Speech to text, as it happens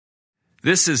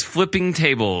This is Flipping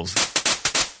Tables.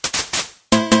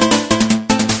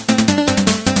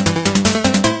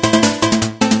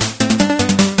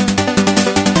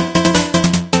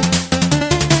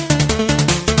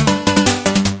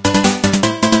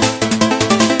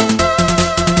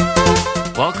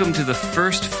 Welcome to the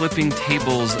first Flipping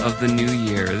Tables of the new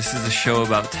year. This is a show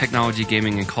about technology,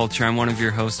 gaming, and culture. I'm one of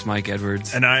your hosts, Mike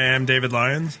Edwards. And I am David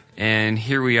Lyons. And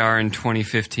here we are in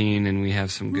 2015, and we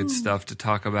have some good stuff to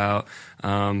talk about.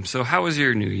 So how was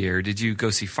your new year? Did you go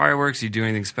see fireworks? Did you do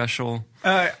anything special?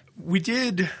 We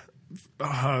did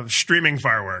streaming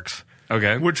fireworks.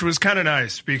 Okay. Which was kind of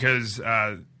nice because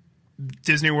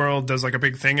Disney World does like a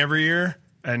big thing every year.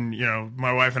 And, you know,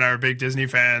 my wife and I are big Disney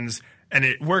fans. And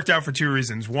it worked out for two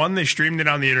reasons. One, they streamed it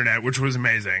on the internet, which was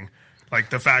amazing. Like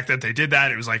the fact that they did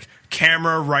that, it was like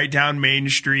camera right down Main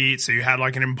Street. So you had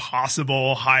like an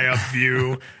impossible high up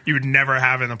view you would never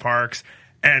have in the parks.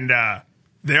 And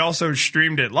they also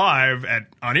streamed it live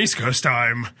on East Coast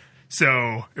time.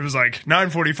 So it was like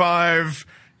 9:45,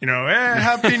 you know,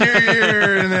 Happy New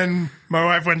Year. And then my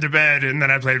wife went to bed and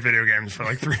then I played video games for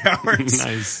like 3 hours.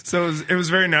 Nice. So it was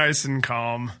very nice and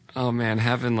calm. Oh, man,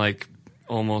 having like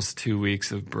almost 2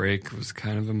 weeks of break was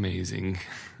kind of amazing.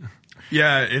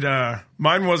 Yeah,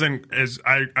 mine wasn't as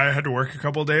I had to work a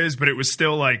couple of days, but it was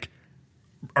still like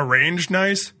arranged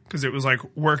nice because it was like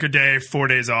work a day, 4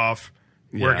 days off,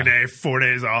 work a day, 4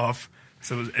 days off.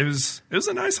 So it was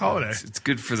a nice holiday. It's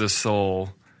good for the soul.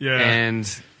 Yeah.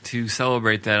 And to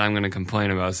celebrate that, I'm going to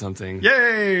complain about something.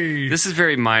 Yay! This is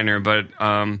very minor, but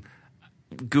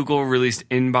Google released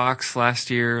Inbox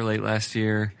late last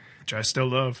year. Which I still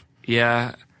love.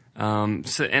 Yeah.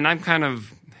 And I'm kind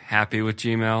of happy with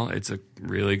Gmail. It's a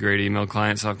really great email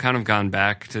client, so I've kind of gone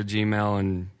back to Gmail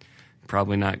and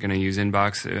probably not going to use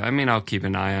Inbox. I mean, I'll keep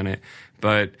an eye on it,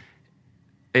 but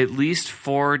at least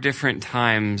 4 different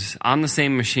times on the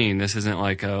same machine. This isn't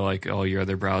like your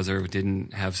other browser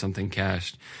didn't have something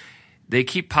cached. They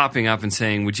keep popping up and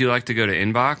saying, "Would you like to go to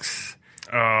Inbox?"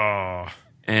 Oh.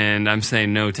 And I'm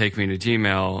saying, no, take me to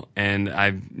Gmail. And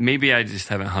maybe I just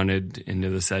haven't hunted into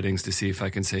the settings to see if I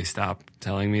can say stop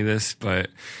telling me this,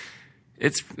 but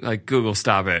it's like, Google,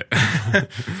 stop it.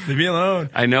 Leave me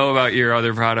alone. I know about your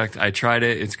other product. I tried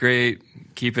it. It's great.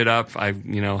 Keep it up. I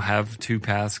have 2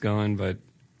 paths going, but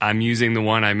I'm using the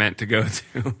one I meant to go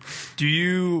to. Do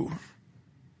you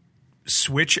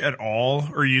switch at all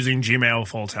or using Gmail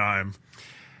full time?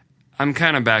 I'm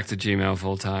kind of back to Gmail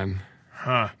full time.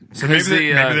 Huh. So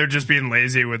maybe they're just being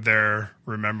lazy with their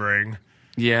remembering.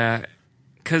 Yeah,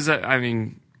 because, I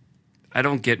mean, I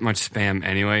don't get much spam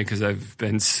anyway because I've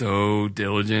been so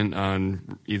diligent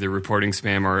on either reporting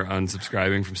spam or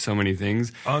unsubscribing from so many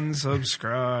things.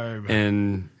 Unsubscribe.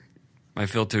 And my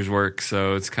filters work,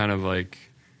 so it's kind of like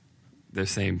the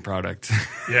same product.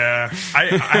 Yeah.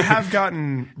 I have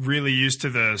gotten really used to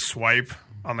the swipe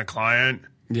on the client.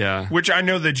 Yeah. Which I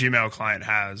know the Gmail client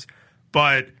has,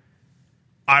 but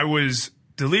I was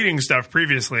deleting stuff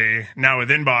previously. Now with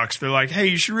Inbox, they're like, hey,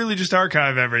 you should really just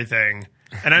archive everything.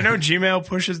 And I know Gmail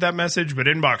pushes that message, but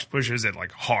Inbox pushes it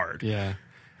like hard. Yeah.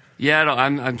 Yeah,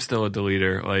 I'm still a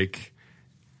deleter. Like,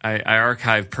 I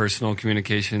archive personal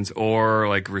communications or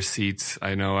like receipts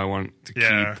I know I want to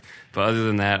keep. But other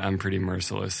than that, I'm pretty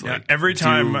merciless. Yeah, like, every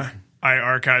time I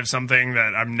archive something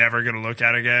that I'm never going to look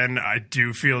at again, I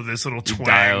do feel this little twang.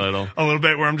 Die a little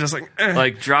bit where I'm just like, eh.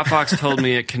 Like Dropbox told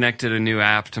me it connected a new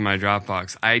app to my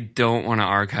Dropbox. I don't want to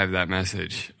archive that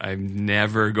message. I'm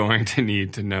never going to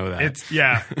need to know that.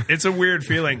 It's a weird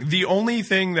feeling. The only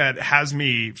thing that has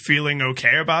me feeling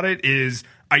okay about it is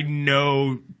I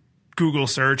know Google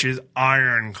search is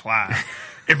ironclad.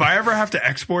 If I ever have to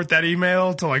export that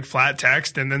email to like flat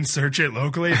text and then search it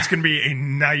locally, it's going to be a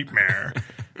nightmare.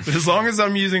 But as long as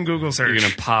I'm using Google search. You're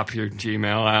going to pop your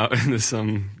Gmail out into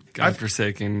some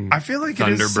godforsaken I feel like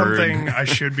Thunderbird. It is something I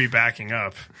should be backing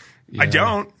up. Yeah. I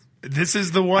don't. This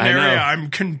is the one area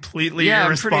I'm completely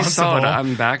irresponsible. I'm pretty solid.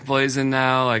 I'm backblazing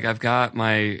now. Like, I've got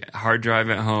my hard drive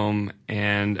at home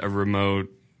and a remote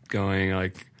going.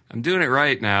 Like, I'm doing it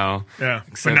right now. Yeah,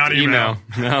 but not email.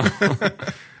 No.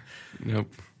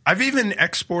 Nope. I've even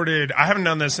exported. I haven't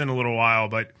done this in a little while,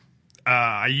 but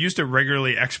I used to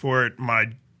regularly export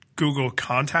my Google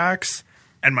contacts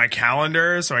and my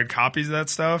calendar, so I had copies of that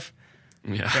stuff.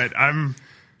 Yeah. But I'm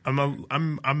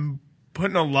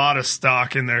putting a lot of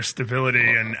stock in their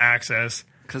stability and access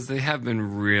because they have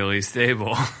been really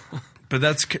stable. But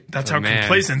that's how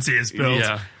complacency is built.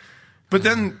 Yeah. But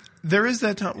then there is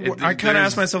that time. I kind of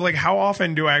ask myself, like, how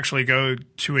often do I actually go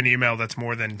to an email that's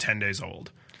more than 10 days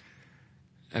old?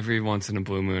 Every once in a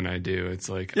blue moon, I do. It's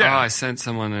like, Yeah. oh, I sent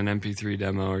someone an MP3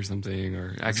 demo or something.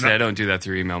 Or actually, I don't do that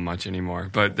through email much anymore.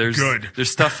 But there's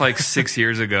stuff like 6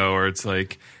 years ago where it's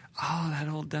like, oh, that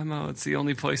old demo. It's the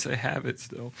only place I have it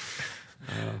still.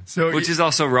 Which is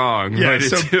also wrong. Yeah.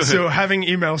 So having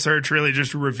email search really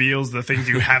just reveals the things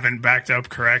you haven't backed up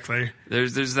correctly.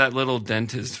 There's that little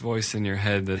dentist voice in your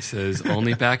head that says,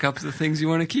 only back up the things you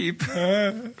want to keep.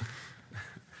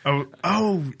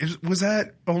 Was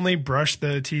that only brush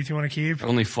the teeth you want to keep?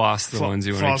 Only floss the ones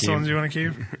you want to keep. Floss the ones you want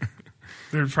to keep?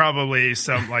 There's probably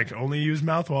some, like, only use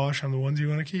mouthwash on the ones you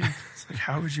want to keep. It's like,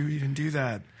 how would you even do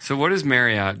that? So what is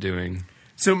Marriott doing?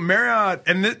 So Marriott,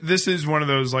 and this is one of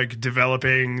those, like,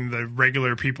 developing, the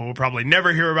regular people will probably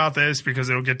never hear about this because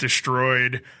it'll get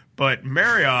destroyed. But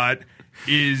Marriott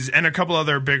is, and a couple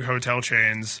other big hotel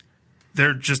chains,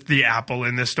 they're just the Apple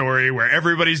in this story where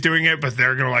everybody's doing it, but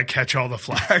they're going to, like, catch all the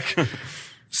flack.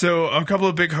 So a couple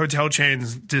of big hotel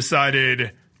chains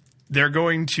decided they're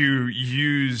going to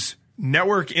use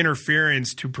network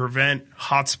interference to prevent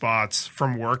hotspots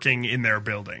from working in their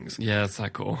buildings. Yeah, that's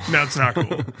not cool. No, it's not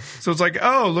cool. So it's like,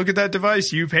 oh, look at that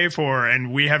device you pay for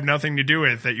and we have nothing to do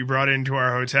with that you brought into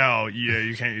our hotel. Yeah,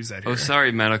 you can't use that here. Oh,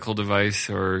 sorry, medical device,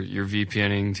 or you're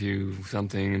VPNing to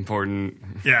something important.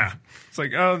 Yeah. It's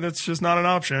like, oh, that's just not an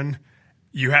option.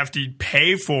 You have to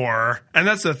pay for, and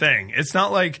that's the thing. It's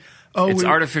not like, oh, it's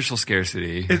artificial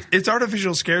scarcity. It's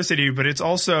artificial scarcity, but it's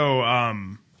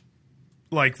also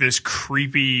like this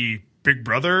creepy Big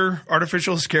Brother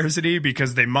artificial scarcity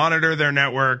because they monitor their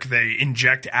network, they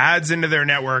inject ads into their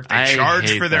network, they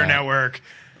charge for their network.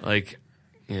 Like,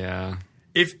 yeah.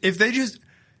 If they just,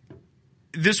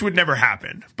 this would never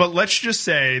happen. But let's just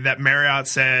say that Marriott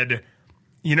said,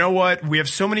 you know what? We have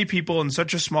so many people in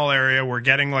such a small area. We're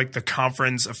getting like the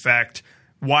conference effect.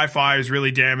 Wi-Fi is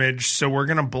really damaged. So we're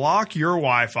going to block your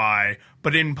Wi-Fi.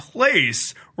 But in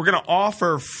place, we're going to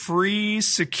offer free,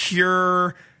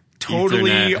 secure,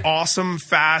 totally Ethernet. Awesome,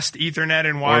 fast Ethernet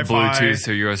and Wi-Fi. Or Bluetooth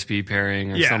or USB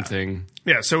pairing or something.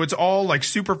 Yeah, so it's all like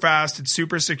super fast. It's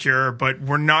super secure. But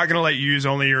we're not going to let you use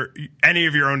any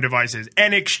of your own devices.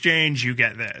 In exchange, you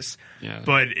get this. Yeah.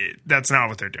 But that's not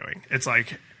what they're doing. It's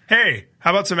like, hey,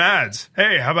 how about some ads?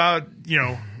 Hey, how about,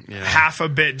 half a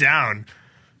bit down?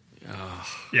 Ugh.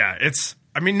 Yeah, it's,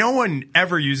 I mean, no one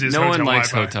ever uses hotel Wi-Fi. No one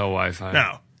likes hotel Wi-Fi.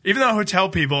 No. Even though hotel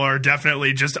people are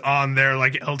definitely just on their,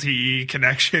 like, LTE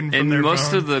connection from their phone. And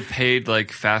most of the paid,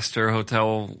 like, faster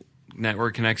hotel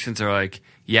network connections are like,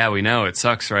 yeah, we know, it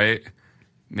sucks, right?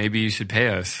 Maybe you should pay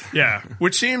us. Yeah,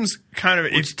 which seems kind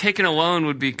of... Which taking a loan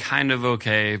would be kind of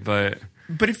okay, but...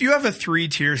 But if you have a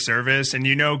 3-tier service and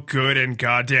you know good and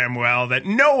goddamn well that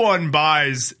no one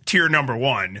buys tier number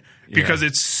 1 because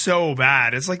it's so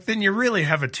bad, it's like, then you really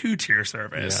have a 2-tier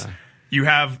service. Yeah. You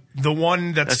have the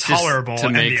one that's tolerable to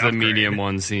make the medium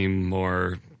one seem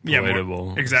more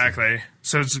palatable. Exactly.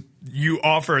 So you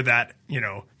offer that,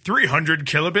 300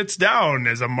 kilobits down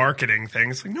as a marketing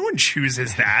thing. It's like, no one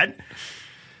chooses that.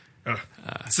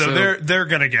 So they're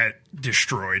going to get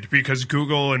destroyed because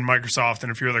Google and Microsoft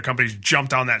and a few other companies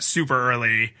jumped on that super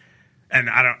early, and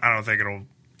I don't think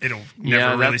it'll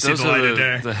never really see the light of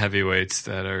day. The heavyweights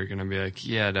that are going to be like,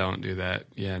 yeah, don't do that.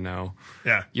 Yeah, no.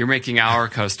 Yeah. You're making our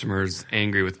customers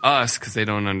angry with us because they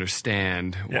don't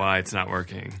understand why it's not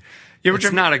working. Yeah, which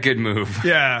is not a good move.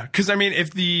 Yeah, because I mean,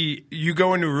 if you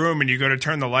go into a room and you go to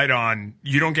turn the light on,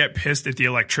 you don't get pissed at the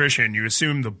electrician. You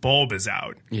assume the bulb is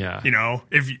out. Yeah.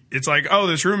 If it's like, oh,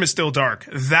 this room is still dark,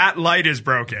 that light is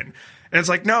broken. And it's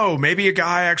like, no, maybe a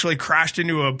guy actually crashed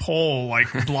into a pole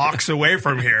like blocks away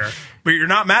from here. But you're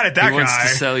not mad at that guy. He wants to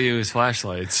sell you his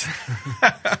flashlights.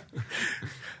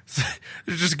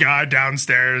 There's just a guy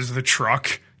downstairs with a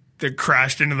truck that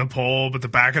crashed into the pole, but the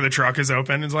back of the truck is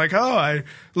open. It's like, oh,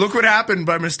 look what happened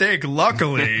by mistake.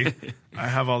 Luckily, I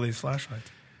have all these flashlights.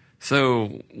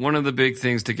 So one of the big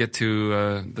things to get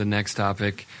to the next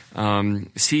topic,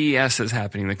 CES is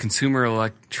happening, the Consumer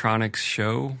Electronics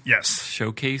Show? Yes.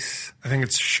 Showcase? I think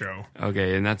it's show.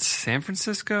 Okay, and that's San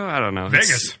Francisco? I don't know.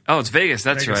 Vegas. It's Vegas.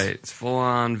 That's Vegas. Right. It's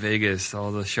full-on Vegas.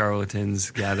 All the charlatans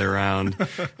gather around.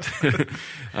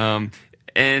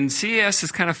 And CES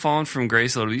has kind of fallen from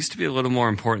grace a little. It used to be a little more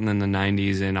important than the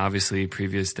 90s and obviously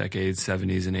previous decades,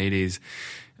 70s and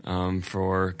 80s,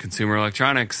 for consumer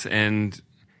electronics. And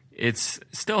it's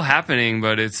still happening,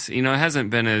 but it's, it hasn't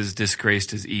been as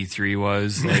disgraced as E3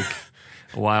 was like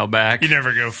a while back. You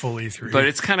never go full E3. But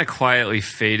it's kind of quietly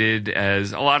faded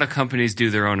as a lot of companies do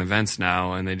their own events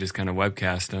now and they just kind of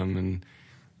webcast them. And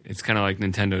it's kind of like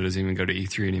Nintendo doesn't even go to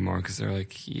E3 anymore because they're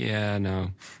like, yeah,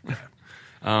 no.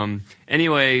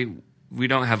 Anyway, we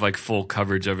don't have like full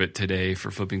coverage of it today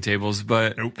for flipping tables,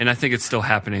 but Nope. and I think it's still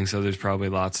happening, so there's probably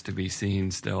lots to be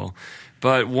seen still.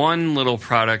 But one little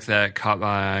product that caught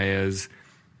my eye is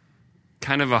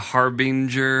kind of a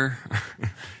harbinger,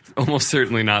 almost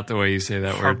certainly not the way you say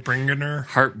that word.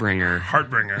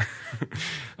 Heartbringer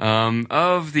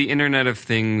of the Internet of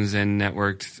Things and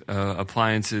networked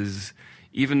appliances.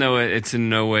 Even though it's in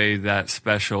no way that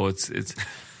special, it's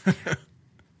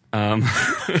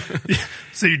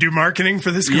So you do marketing for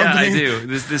this company? Yeah, I do.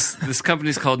 This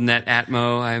company's called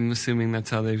NetAtmo. I'm assuming that's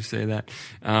how they say that.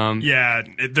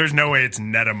 There's no way it's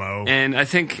Netamo. And I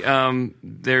think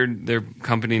their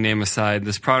company name aside,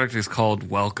 this product is called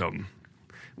Welcome,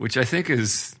 which I think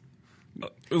is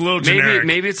a little generic.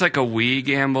 Maybe it's like a Wii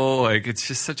gamble. Like it's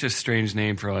just such a strange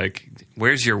name for like,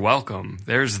 where's your welcome?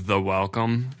 There's the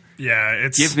welcome. Yeah,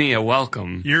 give me a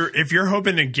welcome. If you're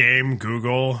hoping to game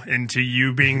Google into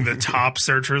you being the top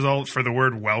search result for the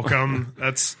word welcome,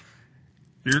 that's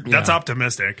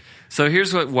optimistic. So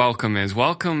here's what Welcome is.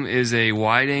 Welcome is a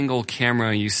wide-angle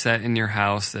camera you set in your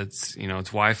house that's, it's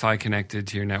Wi-Fi connected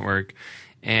to your network,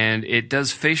 and it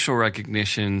does facial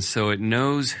recognition, so it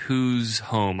knows who's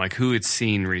home, like who it's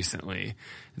seen recently.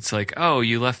 It's like, oh,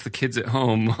 you left the kids at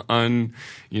home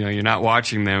you're not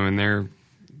watching them, and they're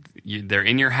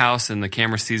in your house and the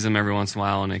camera sees them every once in a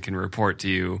while, and it can report to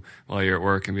you while you're at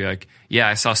work and be like, yeah,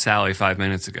 I saw Sally 5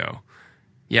 minutes ago.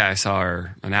 Yeah, I saw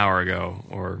her an hour ago.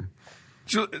 Or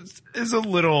it's a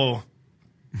little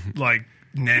like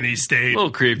nanny state. A little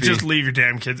creepy. Just leave your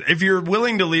damn kids. If you're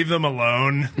willing to leave them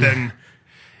alone, then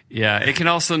yeah, it can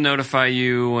also notify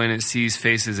you when it sees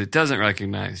faces it doesn't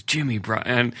recognize. Jimmy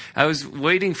and I was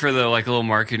waiting for the like little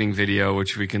marketing video,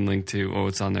 which we can link to. Oh,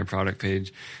 it's on their product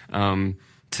page.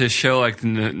 To show like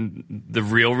the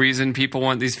real reason people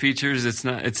want these features.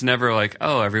 It's never like,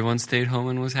 oh, everyone stayed home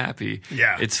and was happy.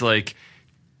 Yeah. It's like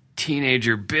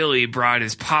teenager Billy brought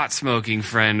his pot smoking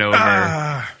friend over.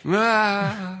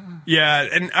 Yeah,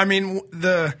 and I mean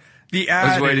the ad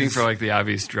I was waiting for like the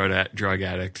obvious drug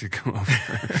addict to come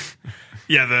over.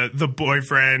 Yeah, the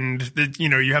boyfriend,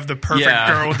 you have the perfect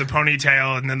girl with the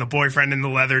ponytail and then the boyfriend in the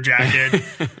leather jacket.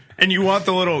 And you want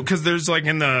the little, because there's like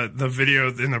in the video,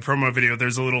 in the promo video,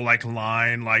 there's a little like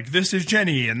line like, this is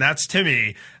Jenny and that's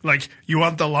Timmy. Like you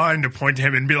want the line to point to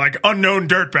him and be like, unknown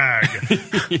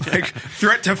dirtbag. Like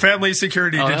threat to family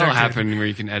security detected. That'll happen where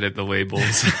you can edit the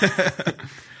labels.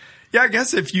 Yeah, I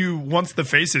guess once the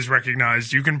face is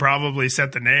recognized, you can probably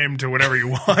set the name to whatever you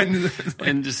want.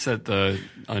 And just set the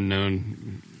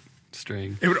unknown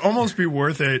string. It would almost be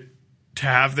worth it to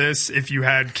have this if you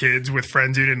had kids with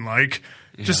friends you didn't like.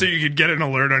 Yeah. Just so you could get an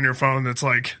alert on your phone that's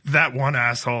like, that one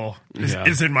asshole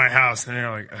is in my house. And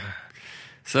you're like, ugh.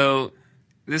 So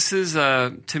this is,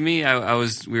 to me,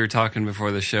 we were talking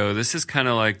before the show, this is kind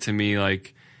of like, to me,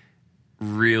 like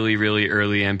really, really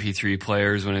early MP3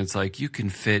 players when it's like, you can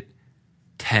fit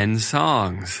 10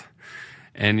 songs.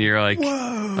 And you're like,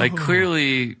 whoa. Like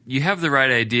clearly you have the right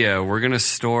idea. We're going to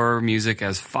store music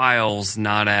as files,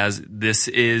 not as this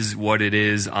is what it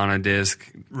is on a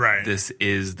disc. Right. This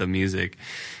is the music.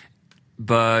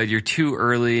 But you're too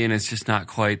early and it's just not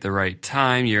quite the right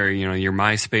time. You're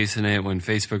MySpace in it when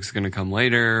Facebook's going to come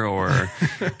later or,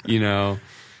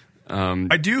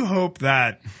 I do hope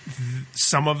that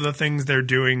some of the things they're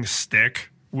doing stick.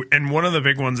 And one of the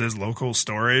big ones is local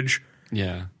storage.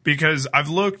 Yeah. Because I've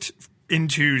looked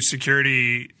into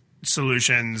security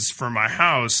solutions for my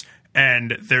house,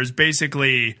 and there's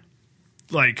basically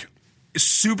like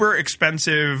super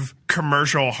expensive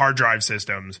commercial hard drive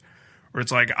systems where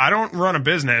it's like, I don't run a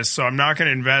business, so I'm not going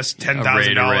to invest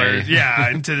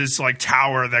 $10,000 into this like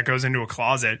tower that goes into a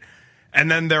closet. And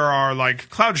then there are like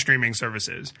cloud streaming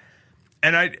services.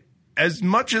 And as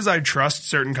much as I trust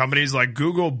certain companies, like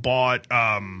Google bought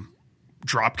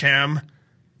Dropcam,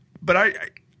 but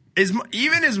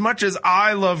even as much as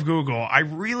I love Google, I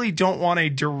really don't want a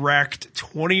direct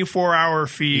 24-hour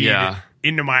feed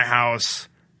into my house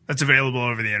that's available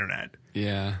over the internet.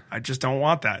 Yeah. I just don't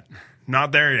want that.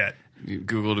 Not there yet.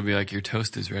 Google to be like, your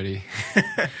toast is ready.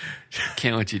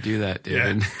 Can't let you do that,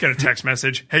 David. Yeah. Get a text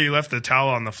message. Hey, you left the towel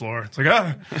on the floor. It's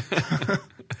like,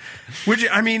 Which,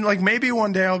 I mean, like maybe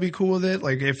one day I'll be cool with it.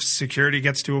 Like if security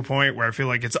gets to a point where I feel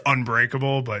like it's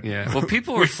unbreakable, but yeah. Well,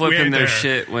 people were flipping their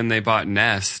shit when they bought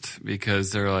Nest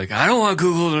because they're like, I don't want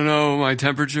Google to know my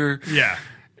temperature. Yeah.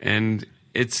 And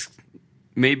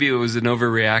maybe it was an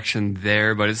overreaction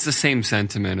there, but it's the same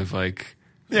sentiment of like,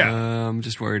 I'm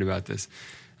just worried about this.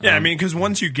 Yeah, I mean, because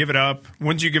once you give up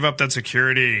that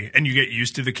security and you get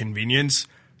used to the convenience,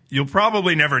 you'll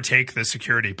probably never take the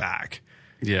security back.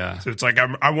 Yeah. So it's like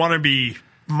I want to be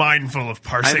mindful of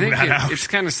parsing that out. It's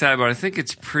kind of sad, but I think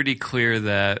it's pretty clear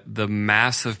that the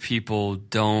mass of people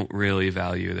don't really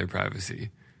value their privacy.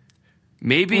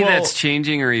 Maybe that's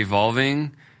changing or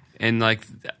evolving. And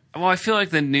I feel like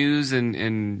the news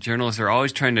and journalists are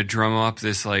always trying to drum up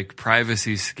this like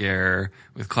privacy scare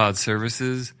with cloud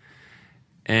services.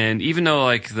 And even though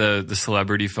like the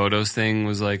celebrity photos thing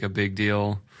was like a big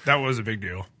deal. That was a big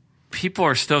deal. People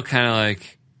are still kind of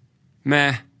like,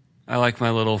 meh. I like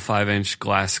my little 5-inch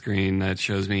glass screen that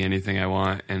shows me anything I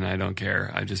want, and I don't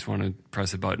care. I just want to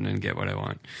press a button and get what I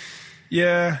want.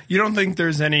 Yeah, you don't think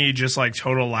there's any just like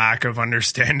total lack of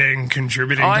understanding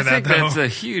contributing to that, though? I think that's a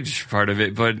huge part of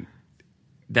it, but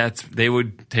they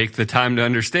would take the time to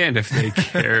understand if they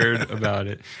cared about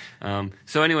it.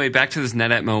 So anyway, back to this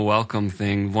NetAtmo welcome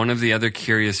thing. One of the other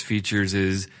curious features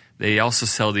is they also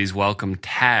sell these welcome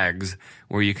tags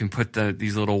where you can put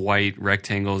these little white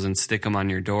rectangles and stick them on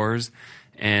your doors,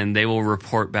 and they will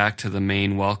report back to the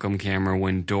main welcome camera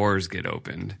when doors get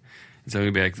opened. So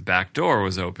it'll be like the back door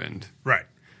was opened. Right.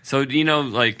 So,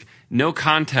 like no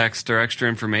context or extra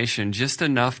information, just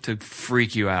enough to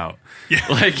freak you out. Yeah.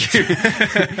 Like,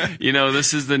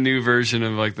 this is the new version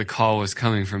of like the call was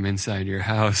coming from inside your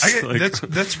house.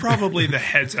 That's probably the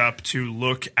heads up to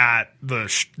look at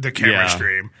the camera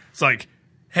stream. It's like,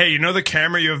 hey, the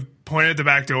camera you have pointed at the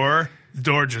back door? The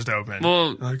door just opened.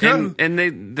 Well,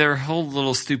 and their whole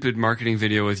little stupid marketing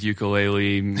video with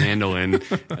ukulele mandolin,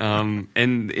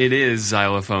 and it is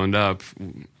xylophoned up.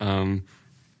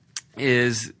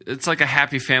 It's like a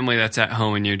happy family that's at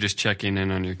home and you're just checking in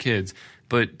on your kids.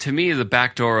 But to me, the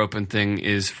back door open thing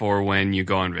is for when you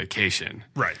go on vacation,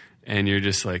 right? And you're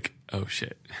just like, oh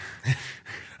shit,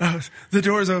 oh, the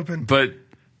door's open. But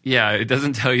yeah, it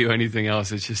doesn't tell you anything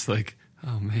else. It's just like,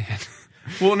 oh man.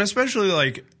 Well, and especially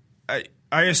like.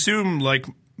 I assume like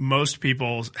most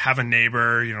people have a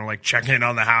neighbor, like check in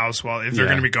on the house if they're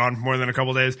going to be gone for more than a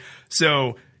couple days.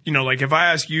 So, like if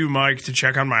I ask you, Mike, to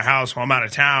check on my house while I'm out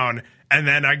of town, and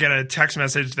then I get a text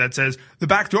message that says the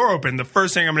back door open, the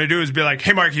first thing I'm going to do is be like,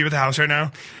 hey, Mark, you at the house right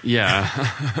now? Yeah.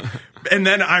 And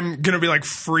then I'm going to be like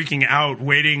freaking out,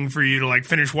 waiting for you to like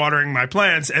finish watering my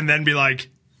plants, and then be like,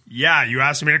 yeah, you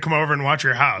asked me to come over and watch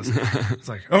your house. It's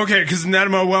like, okay, because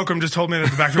NetAtmo Welcome just told me that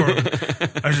the back door.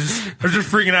 I was just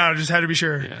freaking out. I just had to be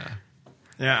sure.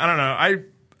 Yeah. I don't know.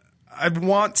 I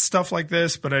want stuff like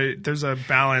this, but there's a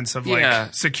balance of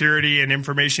like security and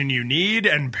information you need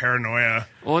and paranoia.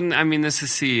 Well, I mean, this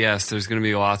is CES. There's going to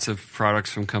be lots of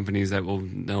products from companies that will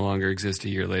no longer exist a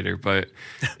year later. But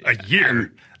a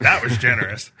year? That was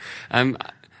generous.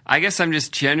 I guess I'm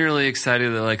just generally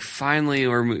excited that like finally,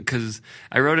 because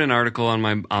I wrote an article on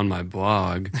my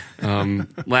blog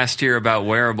last year about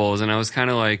wearables, and I was kind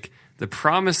of like, the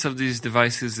promise of these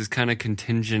devices is kind of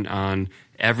contingent on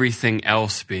everything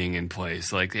else being in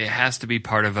place. Like it has to be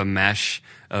part of a mesh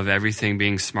of everything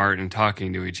being smart and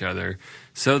talking to each other,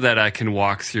 so that I can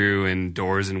walk through and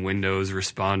doors and windows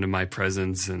respond to my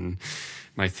presence, and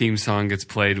my theme song gets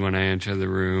played when I enter the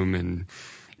room, and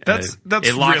That's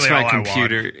it locks really my all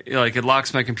computer. Like it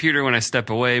locks my computer when I step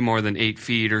away more than 8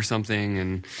 feet or something.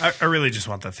 And I really just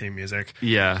want the theme music.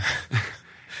 Yeah,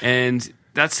 and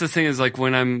that's the thing is like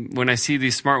when I see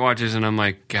these smartwatches and I'm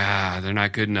like, God, they're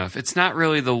not good enough. It's not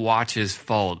really the watch's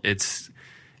fault. It's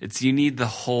you need the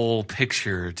whole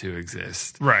picture to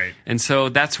exist, right? And so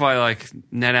that's why like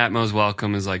NetAtmo's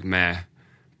welcome is like meh.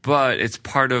 But it's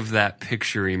part of that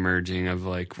picture emerging of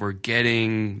like we're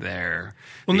getting there.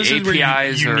 Well, the this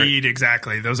APIs is where you need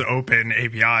exactly those open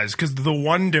APIs, because the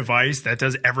one device that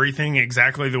does everything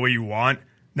exactly the way you want,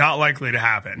 not likely to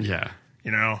happen. Yeah.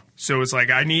 So it's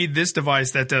like I need this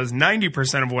device that does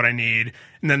 90% of what I need,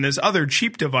 and then this other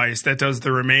cheap device that does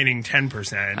the remaining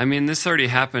 10%. I mean, this already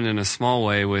happened in a small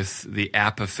way with the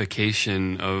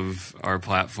appification of our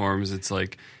platforms. It's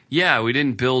like, yeah, we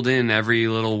didn't build in every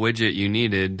little widget you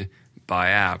needed by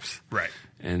apps. Right.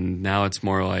 And now it's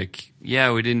more like,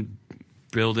 yeah, we didn't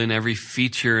build in every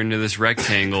feature into this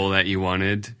rectangle that you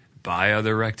wanted by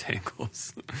other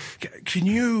rectangles. Can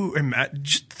you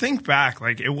just think back?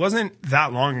 Like, it wasn't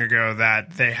that long ago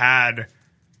that they had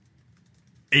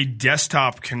a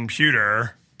desktop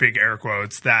computer, big air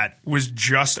quotes, that was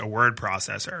just a word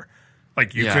processor.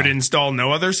 Like you could install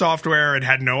no other software. It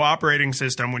had no operating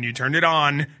system. When you turned it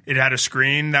on, it had a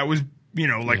screen that was,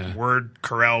 Word,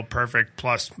 Corel, Perfect,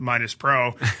 Plus, Minus,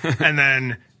 Pro. And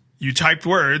then you typed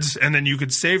words, and then you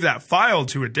could save that file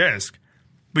to a disk.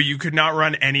 But you could not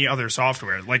run any other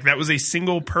software. Like that was a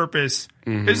single purpose.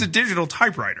 It was a digital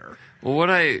typewriter. Well, what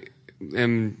I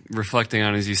am reflecting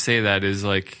on as you say that is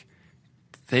like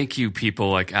Thank you,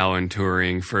 people like Alan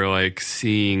Turing, for like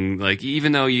seeing, like,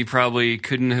 even though you probably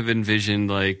couldn't have envisioned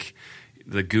like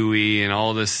the GUI and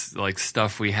all this like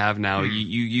stuff we have now,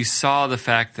 you saw the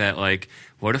fact that like,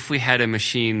 what if we had a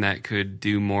machine that could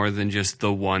do more than just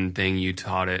the one thing you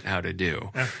taught it how to do?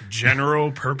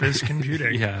 General purpose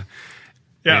computing. Yeah.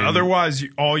 Yeah, And- otherwise,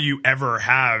 all you ever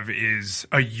have is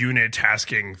a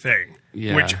unitasking thing,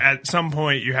 Yeah. which at some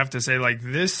point you have to say, like,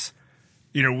 this,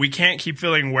 you know, we can't keep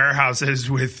filling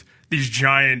warehouses with these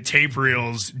giant tape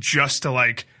reels just to,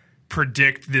 like,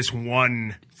 predict this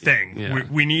one thing. Yeah.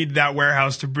 We need that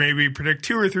warehouse to maybe predict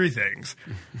 2 or 3 things.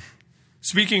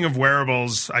 Speaking of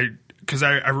wearables, because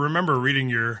I remember reading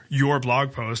your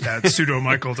blog post at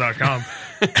pseudomichael.com,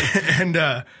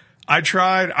 and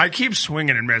I keep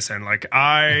swinging and missing. Like,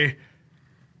 I'm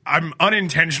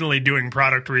unintentionally doing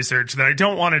product research that I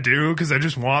don't want to do because I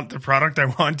just want the product I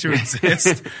want to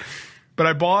exist. But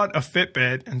I bought a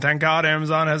Fitbit, and thank God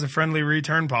Amazon has a friendly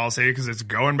return policy because it's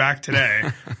going back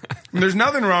today. And there's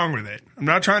nothing wrong with it. I'm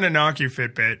not trying to knock you,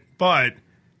 Fitbit, but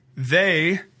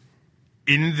they,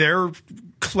 in their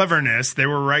cleverness, they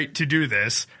were right to do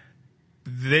this.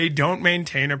 They don't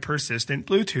maintain a persistent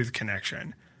Bluetooth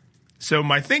connection. So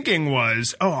my thinking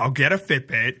was, I'll get a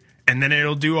Fitbit, and then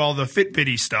it'll do all the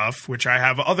Fitbit-y stuff, which I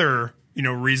have other,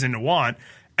 reason to want.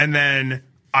 And then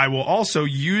I will also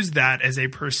use that as a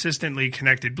persistently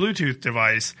connected Bluetooth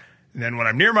device. And then when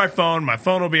I'm near my phone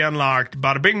will be unlocked.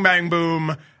 Bada bing, bang,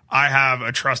 boom. I have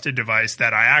a trusted device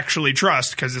that I actually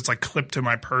trust because it's like clipped to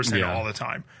my person all the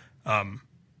time.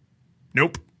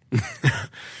 Nope.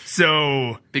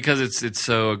 So because it's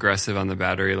so aggressive on the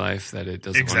battery life that it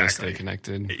doesn't want to stay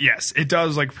connected. Yes, it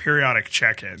does like periodic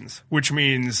check-ins, which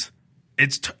means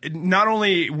it's not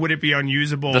only would it be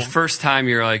unusable. The first time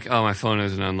you're like, oh, my phone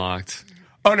isn't unlocked.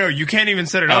 Oh, no, you can't even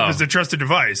set it up as a trusted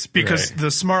device because Right. the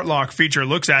smart lock feature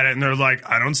looks at it and they're like,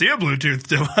 I don't see a Bluetooth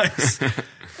device.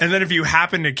 And then if you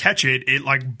happen to catch it, it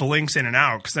like blinks in and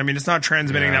out because, it's not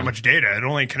transmitting that much data. It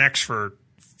only connects for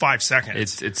 5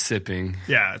 seconds. It's sipping.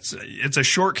 Yeah, it's a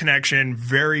short connection,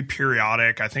 very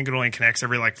periodic. I think it only connects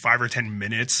every like 5 or 10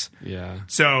 minutes. Yeah.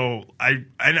 So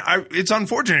it's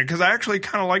unfortunate because I actually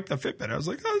kind of like the Fitbit. I was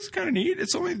like, oh, this is kind of neat.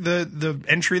 It's only the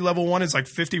entry level one is like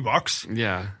 $50,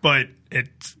 Yeah. but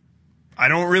I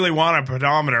don't really want a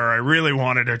pedometer. I really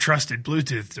wanted a trusted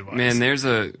Bluetooth device.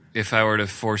 Man, if I were to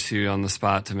force you on the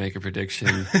spot to make a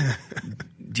prediction,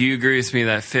 do you agree with me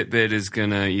that Fitbit is going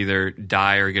to either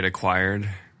die or get acquired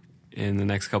in the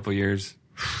next couple of years?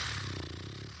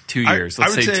 2 years.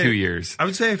 Let's say 2 years. I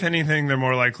would say, if anything, they're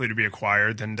more likely to be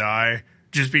acquired than die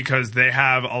just because they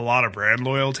have a lot of brand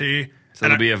loyalty. So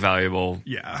it'll be a valuable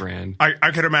brand.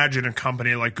 I could imagine a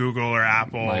company like Google or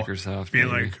Apple, Microsoft,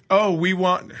 being maybe. like, "Oh, we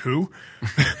want who?"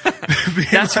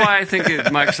 That's why I think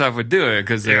Microsoft would do it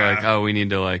because they're Yeah. like, oh, we need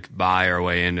to like buy our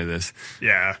way into this.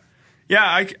 Yeah,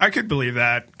 I could believe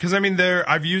that because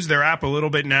I've used their app a little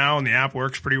bit now, and the app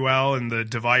works pretty well, and the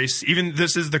device, even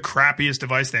this is the crappiest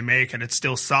device they make, and it's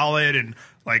still solid and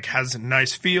like has a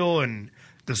nice feel, and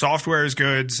the software is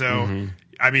good. So,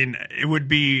 it would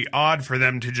be odd for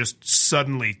them to just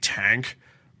suddenly tank.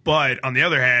 But on the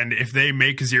other hand, if they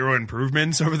make zero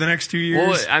improvements over the next 2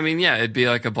 years, Well, it'd be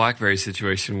like a BlackBerry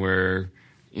situation where,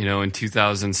 in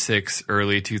 2006,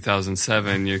 early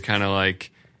 2007, you're kind of like,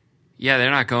 yeah,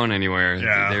 they're not going anywhere.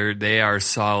 Yeah. They are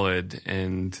solid.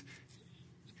 And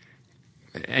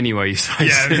anyway, you saw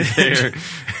Yeah, there.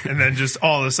 and then just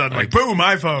all of a sudden, like boom,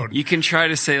 iPhone. You can try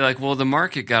to say like, well, the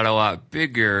market got a lot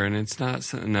bigger, and it's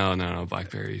not. No,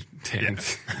 BlackBerry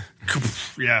tanked.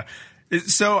 Yeah.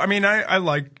 So, I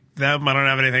like them. I don't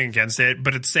have anything against it.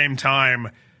 But at the same time,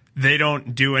 they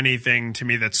don't do anything to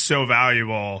me that's so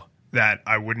valuable that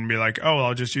I wouldn't be like, oh,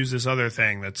 I'll just use this other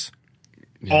thing that's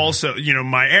also,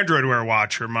 my Android Wear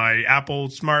watch or my Apple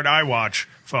Smart iWatch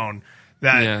phone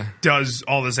that does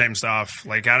all the same stuff.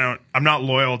 Like, I'm not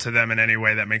loyal to them in any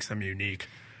way that makes them unique.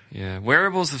 Yeah,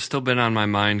 wearables have still been on my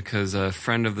mind because a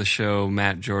friend of the show,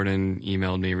 Matt Jordan,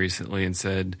 emailed me recently and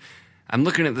said, I'm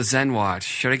looking at the Zen Watch.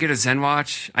 Should I get a Zen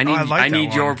Watch? I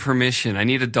need your permission. I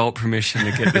need adult permission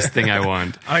to get this thing I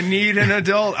want. I need an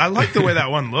adult. I like the way that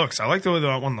one looks. I like the way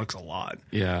that one looks a lot.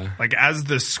 Yeah. Like, as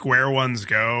the square ones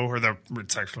go, or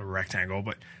it's actually a rectangle,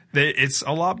 but it's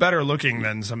a lot better looking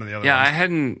than some of the other ones. Yeah, I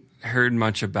hadn't heard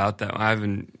much about that. I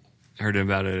haven't heard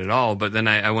about it at all. But then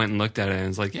I went and looked at it and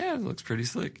was like, yeah, it looks pretty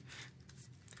slick.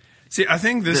 See, I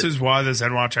think this is why the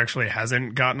Zen Watch actually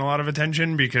hasn't gotten a lot of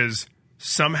attention because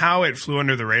somehow it flew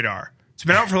under the radar. It's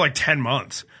been out for like 10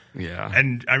 months. Yeah.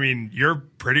 And, you're a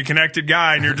pretty connected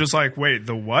guy, and you're just like, wait,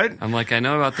 the what? I'm like, I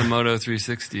know about the Moto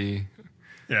 360.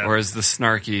 Yeah. Or as the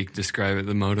snarky describe it,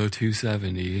 the Moto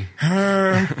 270.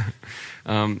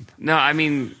 No, I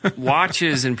mean,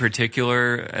 watches in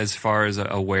particular, as far as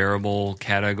a wearable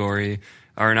category,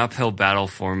 are an uphill battle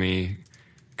for me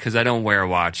because I don't wear a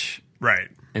watch. Right.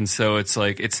 And so it's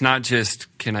like, it's not just,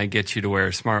 can I get you to wear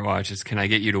a smartwatch? It's, can I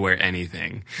get you to wear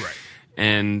anything? Right.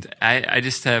 And I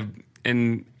just have,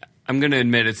 and I'm going to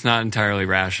admit it's not entirely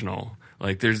rational.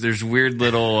 Like there's weird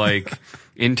little like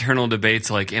internal debates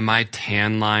like, am I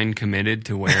tan line committed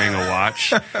to wearing a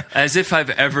watch? As if I've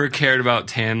ever cared about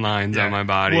tan lines on my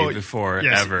body before,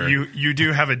 yes, ever. You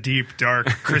do have a deep, dark,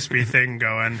 crispy thing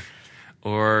going.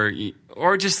 Or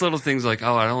just little things like,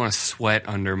 oh, I don't want to sweat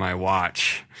under my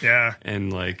watch. Yeah.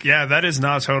 And like, yeah, that is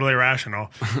not totally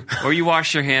rational. or you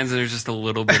wash your hands and there's just a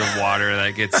little bit of water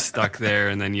that gets stuck there,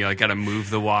 and then you like got to move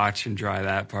the watch and dry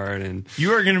that part. And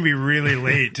you are going to be really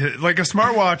late. Like a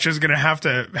smartwatch is going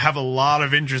to have a lot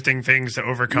of interesting things to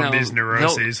overcome these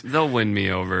neuroses. They'll win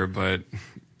me over, but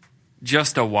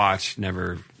just a watch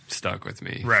never stuck with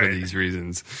me for these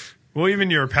reasons. Well,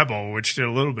 even your Pebble, which did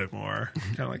a little bit more,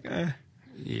 kind of like,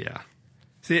 Yeah.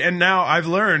 See, and now I've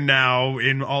learned now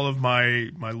in all of my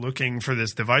looking for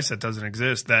this device that doesn't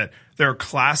exist that there are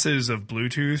classes of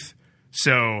Bluetooth.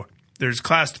 So there's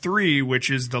class 3,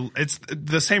 which is it's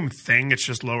the same thing. It's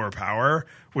just lower power,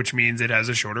 which means it has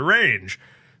a shorter range.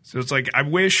 So it's like, I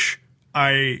wish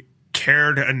I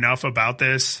cared enough about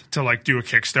this to like do a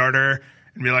Kickstarter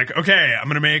and be like, okay, I'm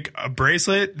going to make a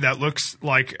bracelet that looks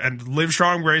like a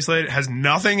Livestrong bracelet, has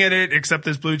nothing in it except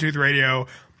this Bluetooth radio.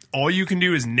 All you can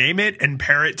do is name it and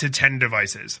pair it to 10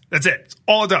 devices. That's it. That's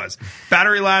all it does.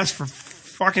 Battery lasts for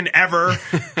fucking ever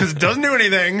because it doesn't do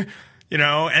anything,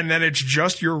 and then it's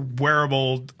just your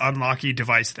wearable unlocky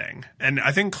device thing. And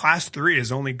I think class 3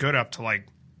 is only good up to like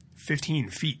 15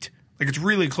 feet. Like it's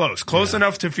really close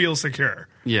enough to feel secure.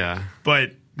 Yeah.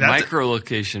 But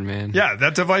micro-location, man. Yeah,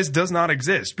 that device does not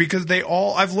exist because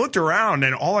I've looked around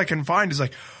and all I can find is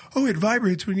like, oh, it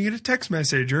vibrates when you get a text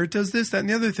message, or it does this, that, and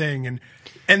the other thing.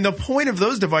 And the point of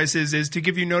those devices is to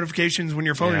give you notifications when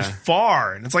your phone is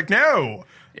far. And it's like, no.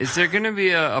 Is there going to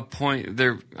be a point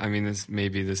there? I mean, this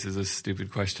is a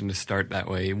stupid question to start that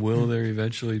way. Will there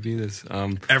eventually be this?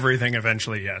 Everything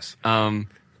eventually, yes.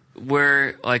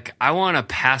 Where, like, I want a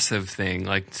passive thing,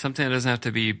 like something that doesn't have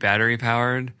to be battery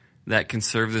powered that can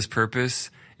serve this purpose.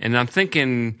 And I'm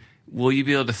thinking, will you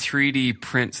be able to 3D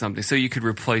print something so you could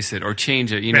replace it or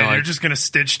change it? Man, you're just going to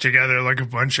stitch together like a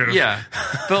bunch of... Yeah.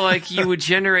 But like you would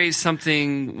generate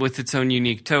something with its own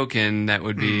unique token that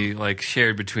would be like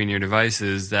shared between your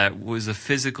devices that was a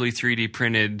physically 3D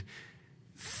printed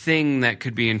thing that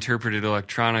could be interpreted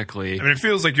electronically. I mean, it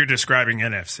feels like you're describing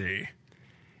NFC.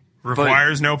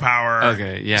 Requires no power.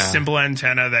 Okay, yeah. Simple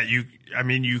antenna that you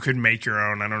could make your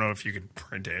own. I don't know if you could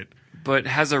print it. But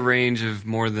has a range of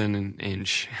more than an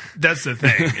inch. That's the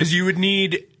thing, is you would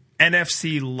need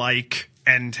NFC-like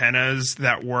antennas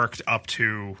that worked up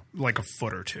to like a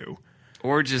foot or two.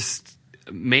 Or just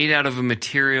made out of a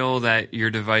material that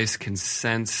your device can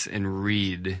sense and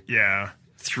read. Yeah.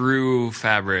 Through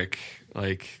fabric.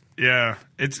 Like, yeah,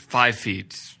 it's 5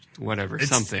 feet. Whatever,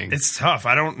 something. It's tough.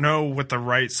 I don't know what the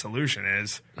right solution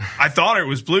is. I thought it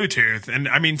was Bluetooth. And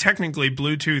I mean, technically,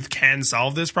 Bluetooth can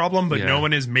solve this problem, but no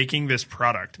one is making this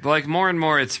product. But like more and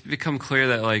more, it's become clear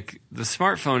that like the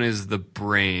smartphone is the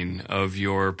brain of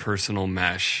your personal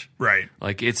mesh. Right.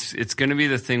 Like it's going to be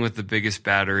the thing with the biggest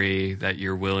battery that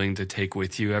you're willing to take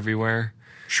with you everywhere.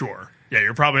 Sure. Yeah,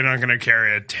 you're probably not going to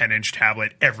carry a 10-inch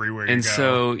tablet everywhere you go. And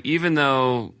so even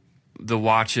though the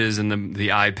watches and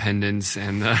the eye pendants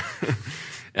and the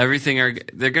everything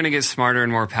they're going to get smarter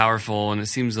and more powerful, and it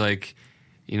seems like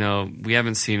we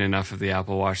haven't seen enough of the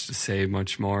Apple Watch to say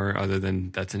much more other than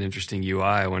that's an interesting UI.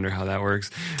 I wonder how that works.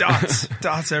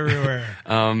 Dots everywhere.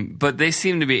 But they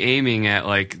seem to be aiming at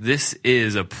like, this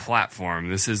is a platform.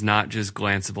 This is not just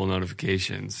glanceable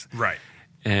notifications. Right.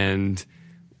 And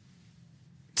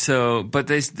so, but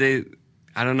they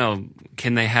I don't know,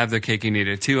 can they have their cake and eat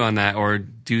it too on that, or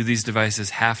do these devices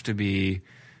have to be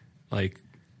like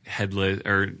headless,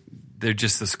 or they're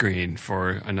just the screen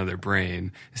for another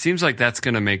brain? It seems like that's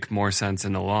going to make more sense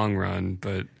in the long run,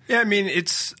 but yeah, I mean,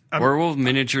 it's or will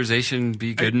miniaturization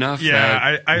be good enough?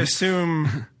 Yeah, I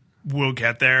assume we'll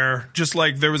get there. Just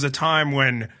like there was a time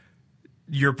when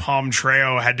your Palm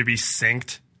Treo had to be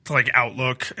synced to like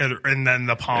Outlook, and then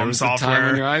the Palm software. There was a time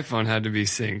when your iPhone had to be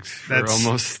synced for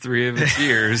almost 3 of its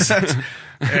years.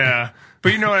 Yeah,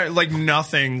 but like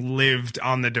nothing lived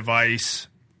on the device.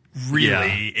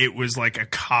 Really, it was like a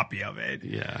copy of it.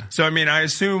 Yeah. So I mean, I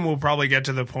assume we'll probably get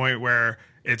to the point where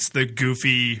It's the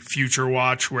goofy future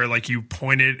watch where like you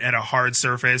point it at a hard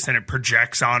surface and it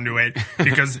projects onto it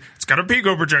because it's got a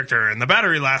Pico projector and the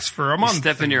battery lasts for a month. You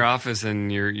step in your office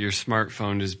and your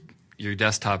smartphone is, your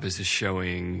desktop is just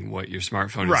showing what your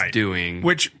smartphone is doing.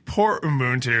 Which poor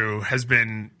Ubuntu has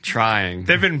been trying.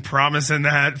 They've been promising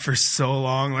that for so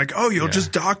long. Like, oh, you'll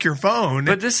just dock your phone.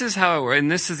 But this is how it works. And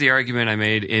this is the argument I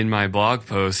made in my blog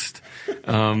post.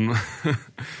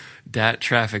 That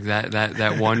traffic,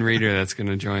 that one reader that's going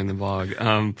to join the blog,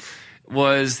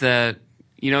 was that,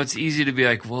 it's easy to be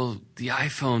like, well, the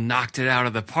iPhone knocked it out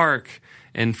of the park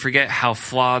and forget how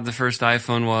flawed the first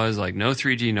iPhone was. Like, no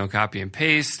 3G, no copy and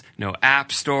paste, no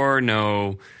app store,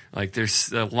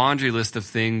 there's a laundry list of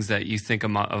things that you think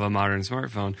of a modern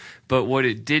smartphone. But what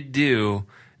it did do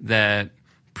that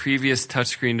previous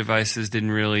touchscreen devices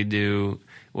didn't really do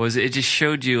was it just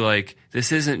showed you, like,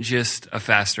 this isn't just a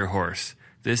faster horse.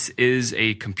 This is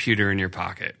a computer in your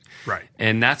pocket. Right.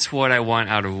 And that's what I want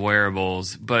out of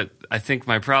wearables. But I think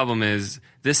my problem is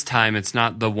this time it's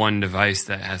not the one device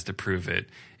that has to prove it.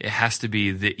 It has to be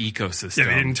the ecosystem.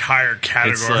 Yeah, the entire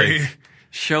category. It's like,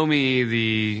 show me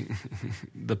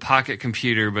the pocket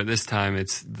computer, but this time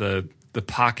it's the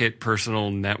pocket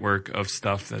personal network of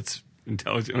stuff that's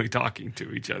intelligently talking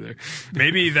to each other.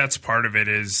 Maybe that's part of it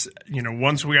is,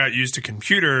 once we got used to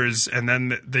computers and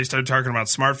then they started talking about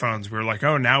smartphones, we were like,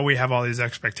 oh, now we have all these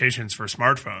expectations for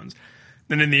smartphones.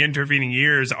 Then in the intervening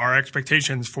years, our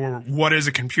expectations for what is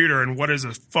a computer and what is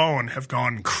a phone have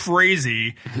gone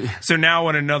crazy. So now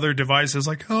when another device is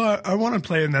like, oh, I want to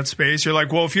play in that space, you're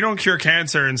like, well, if you don't cure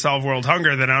cancer and solve world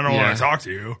hunger, then I don't want to talk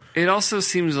to you. It also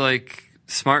seems like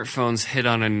smartphones hit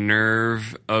on a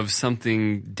nerve of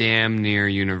something damn near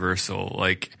universal.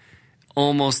 Like,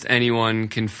 almost anyone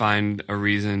can find a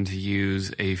reason to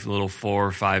use a little 4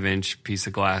 or 5 inch piece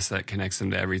of glass that connects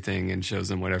them to everything and shows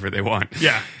them whatever they want.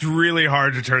 Yeah, it's really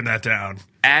hard to turn that down.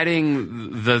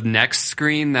 Adding the next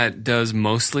screen that does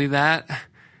mostly that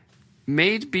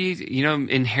may be,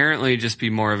 inherently just be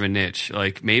more of a niche.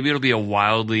 Like, maybe it'll be a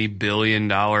wildly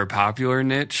billion-dollar popular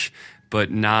niche,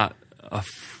 but not a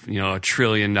 $1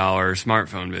 trillion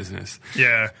smartphone business.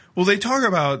 Yeah. Well, they talk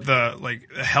about the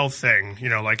health thing,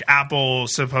 like Apple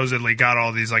supposedly got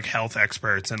all these like health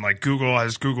experts and like Google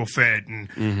has Google Fit and,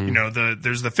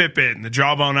 there's the Fitbit and the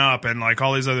Jawbone Up and like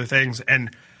all these other things.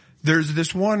 And there's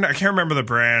this one, I can't remember the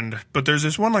brand, but there's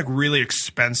this one like really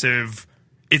expensive.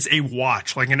 It's a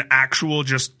watch, like an actual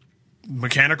just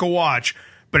mechanical watch,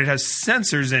 but it has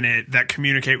sensors in it that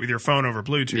communicate with your phone over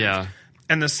Bluetooth. Yeah.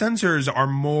 And the sensors are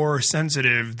more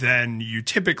sensitive than you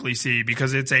typically see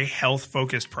because it's a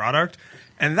health-focused product.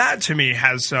 And that, to me,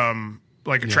 has some,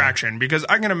 attraction. Because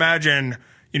I can imagine,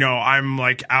 I'm,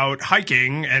 out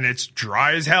hiking and it's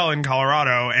dry as hell in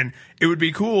Colorado. And it would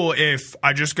be cool if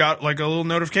I just got, a little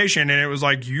notification and it was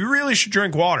like, you really should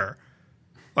drink water.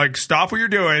 Like, stop what you're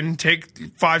doing,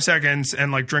 take 5 seconds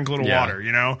and, drink a little water,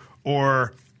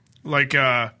 Or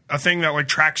a thing that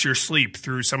tracks your sleep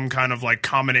through some kind of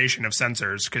combination of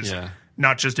sensors because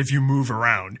not just if you move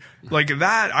around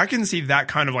that. I can see that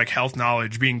kind of health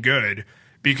knowledge being good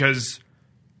because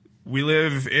we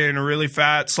live in a really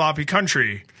fat, sloppy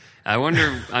country. I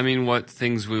wonder, what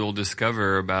things we will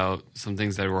discover about some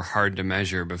things that were hard to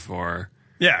measure before.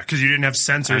 Yeah, because you didn't have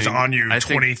sensors on you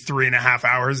 23 and a half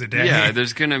hours a day. Yeah,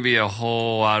 there's going to be a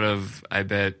whole lot of, I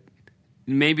bet,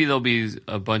 maybe there'll be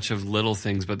a bunch of little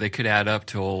things, but they could add up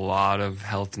to a lot of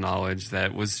health knowledge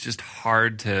that was just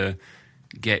hard to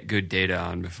get good data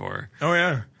on before. Oh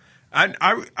yeah,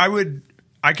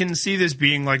 I can see this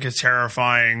being like a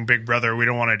terrifying Big Brother. We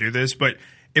don't want to do this, but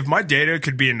if my data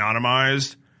could be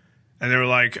anonymized, and they were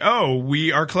like, "Oh,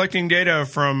 we are collecting data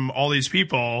from all these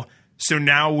people, so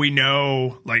now we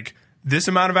know this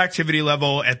amount of activity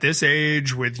level at this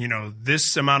age with,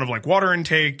 this amount of water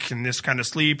intake and this kind of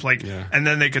sleep, and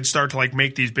then they could start to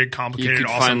make these big complicated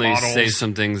awesome models. You could finally say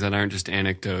some things that aren't just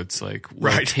anecdotes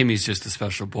Timmy's just a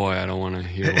special boy. I don't want to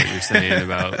hear what you're saying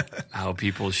about how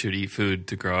people should eat food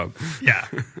to grow up. Yeah.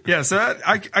 Yeah. So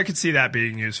I could see that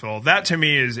being useful. That to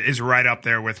me is right up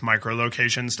there with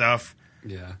micro-location stuff.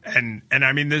 Yeah. And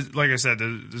this, like I said,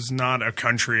 this is not a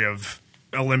country of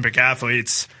Olympic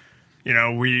athletes.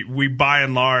 We by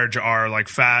and large are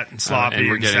fat and sloppy and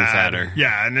we're getting sad. fatter.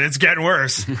 Yeah, and it's getting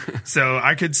worse. So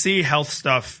I could see health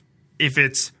stuff, if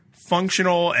it's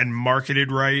functional and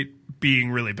marketed right,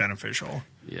 being really beneficial.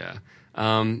 Yeah.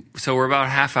 So we're about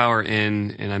half hour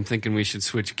in, and I'm thinking we should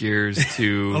switch gears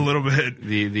to a little bit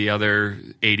the other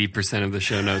 80% of the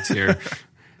show notes here.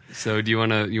 So do you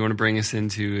want to bring us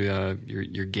into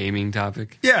your gaming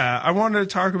topic? Yeah, I wanted to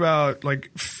talk about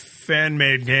fan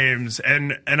made games,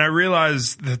 and I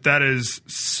realize that is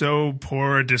so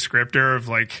poor a descriptor of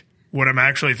like what I'm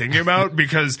actually thinking about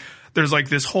because there's like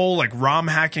this whole like ROM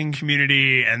hacking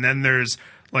community, and then there's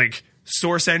like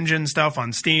Source Engine stuff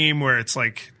on Steam where it's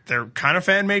like they're kind of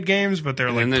fan made games, but they're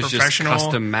And like then there's professional just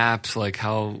custom maps, like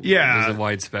how there's a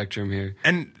wide spectrum here.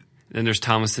 And then there's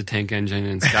Thomas the Tank Engine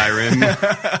in Skyrim,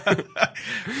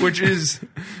 which is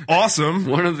awesome.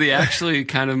 One of the actually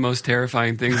kind of most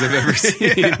terrifying things I've ever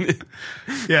seen.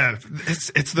 Yeah,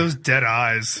 it's those dead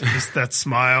eyes, just that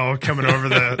smile coming over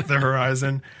the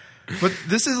horizon. But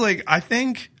this is like, I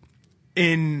think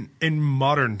in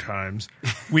modern times,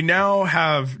 we now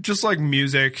have, just like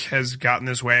music has gotten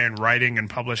this way and writing and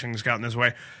publishing has gotten this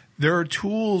way, there are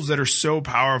tools that are so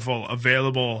powerful,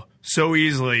 available so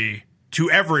easily to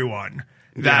everyone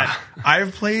that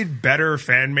I've played better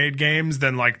fan-made games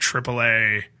than like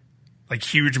AAA, like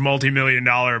huge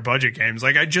multi-million-dollar budget games.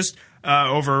 Like I just,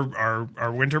 over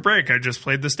our winter break, I just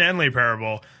played the Stanley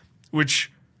Parable,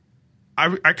 which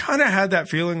I kind of had that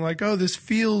feeling like, oh, this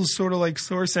feels sort of like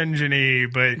Source Engine-y,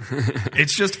 but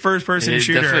it's just first-person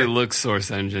shooter. It definitely looks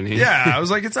Source Engine-y. Yeah, I was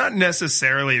like, it's not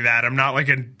necessarily that. I'm not like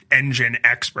an engine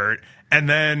expert. And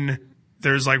then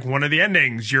there's like one of the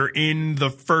endings. You're in the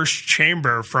first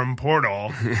chamber from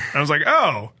Portal. And I was like,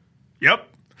 oh, yep.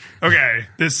 Okay,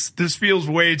 this feels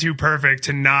way too perfect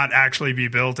to not actually be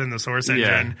built in the Source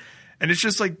Engine. Yeah. And it's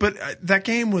just like, but that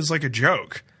game was like a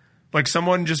joke. Like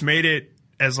someone just made it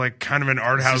as like kind of an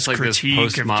art house like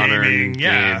critique of gaming.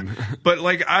 Yeah. But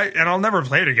like and I'll never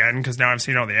play it again because now I've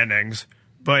seen all the endings.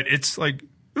 But it's like,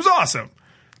 it was awesome.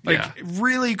 Like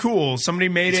really cool. Somebody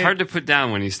made It's it. hard to put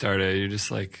down when you start it. You're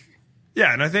just like,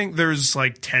 yeah, and I think there's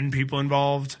like 10 people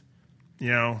involved, you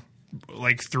know,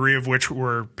 like 3 of which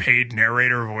were paid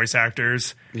narrator voice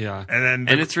actors. yeah. And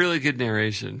it's really good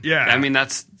narration. Yeah. I mean,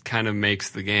 that's kind of makes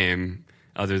the game,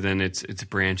 other than its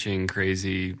branching,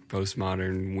 crazy,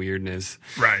 postmodern weirdness.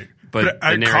 Right. But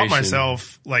I the caught narration,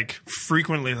 myself like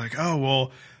frequently like, oh,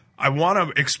 well, I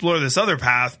want to explore this other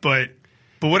path, but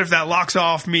what if that locks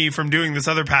off me from doing this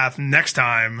other path next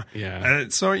time? Yeah.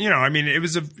 And so, you know, I mean, it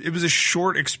was a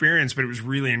short experience, but it was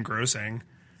really engrossing.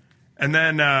 And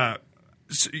then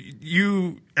so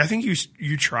I think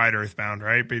you tried Earthbound,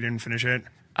 right? But you didn't finish it.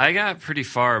 I got pretty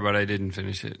far, but I didn't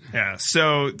finish it. Yeah.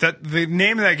 So the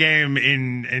name of that game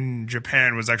in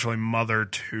Japan was actually Mother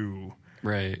 2.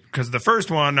 Right. Because the first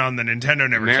one on the Nintendo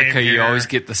never came America, here. you always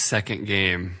get the second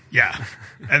game. Yeah.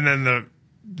 And then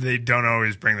they don't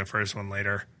always bring the first one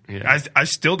later. Yeah. I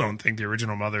still don't think the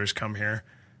original Mothers come here.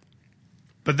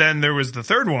 But then there was the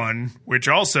third one, which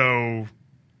also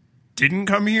didn't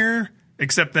come here,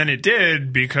 except then it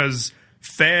did because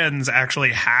fans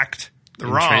actually hacked the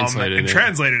ROM and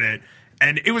translated it.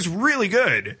 And it was really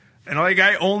good. And like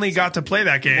I only got to play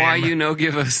that game. Why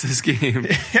give us this game?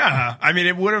 Yeah. I mean,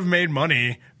 it would have made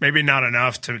money. Maybe not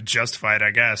enough to justify it,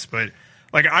 I guess. But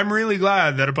like, I'm really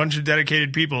glad that a bunch of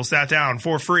dedicated people sat down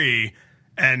for free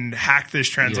and hacked this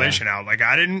translation out. Like,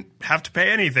 I didn't have to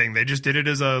pay anything. They just did it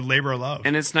as a labor of love.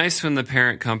 And it's nice when the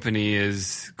parent company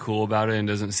is cool about it and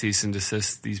doesn't cease and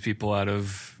desist these people out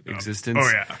of existence. Oh,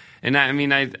 yeah. And I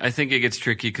mean, I think it gets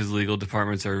tricky because legal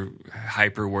departments are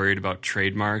hyper worried about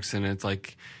trademarks. And it's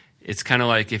like, it's kind of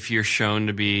like if you're shown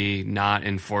to be not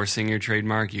enforcing your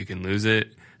trademark, you can lose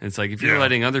it. It's like if you're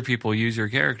letting other people use your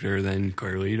character, then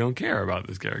clearly you don't care about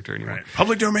this character anymore. Right.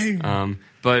 Public domain.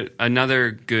 But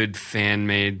another good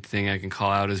fan-made thing I can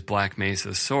call out is Black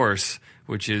Mesa Source,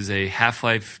 which is a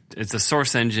Half-Life. It's a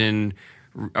Source Engine,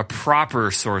 a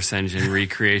proper Source Engine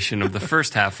recreation of the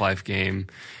first Half-Life game,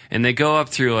 and they go up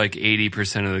through like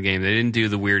 80% of the game. They didn't do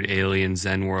the weird alien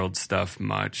Zen world stuff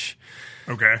much.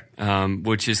 Okay.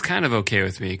 Which is kind of okay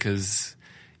with me because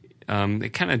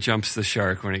it kind of jumps the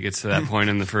shark when it gets to that point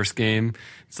in the first game.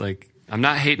 It's like, I'm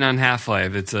not hating on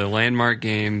Half-Life. It's a landmark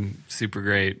game, super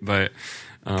great, but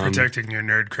protecting your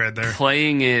nerd cred there.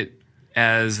 Playing it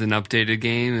as an updated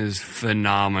game is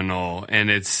phenomenal,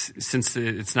 and since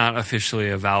it's not officially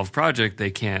a Valve project, they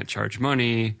can't charge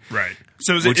money. Right.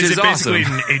 So is it awesome. basically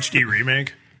an HD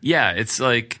remake? Yeah, it's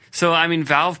like, so I mean,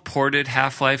 Valve ported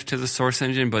Half-Life to the Source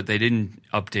Engine, but they didn't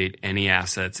update any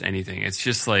assets, anything. It's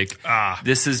just like,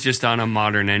 this is just on a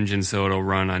modern engine, so it'll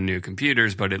run on new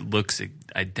computers, but it looks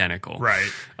identical.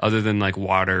 Right. Other than like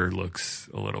water looks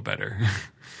a little better.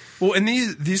 Well, and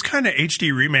these kind of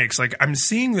HD remakes, like I'm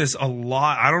seeing this a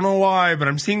lot. I don't know why, but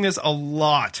I'm seeing this a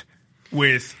lot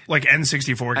with like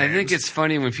N64 games. I think it's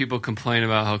funny when people complain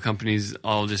about how companies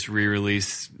all just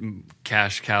re-release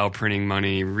cash cow printing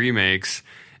money remakes,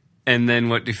 and then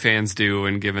what do fans do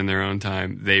when given their own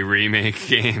time? They remake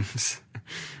games.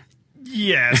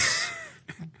 Yes.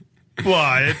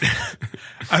 Well,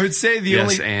 I would say the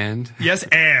only yes,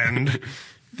 and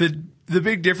the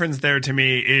big difference there to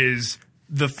me is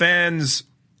the fans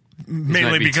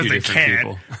mainly because they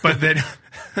can't, but then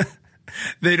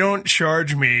they don't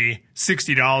charge me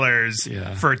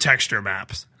 $60 for texture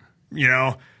maps. You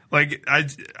know, like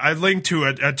I linked to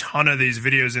a ton of these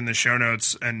videos in the show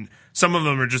notes, and some of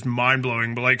them are just mind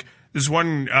blowing. But like this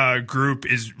one group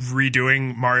is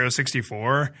redoing Mario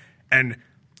 64, and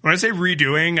when I say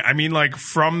redoing, I mean like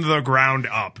from the ground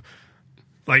up.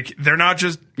 Like, they're not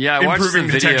just improving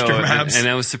the texture maps. And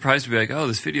I was surprised to be like, oh,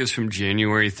 this video is from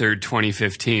January 3rd,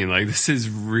 2015. Like, this is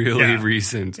really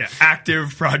recent. Yeah,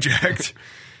 active project.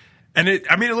 And it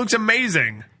looks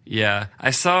amazing. Yeah. I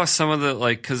saw some of the,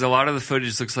 like, because a lot of the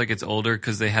footage looks like it's older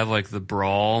because they have, like, the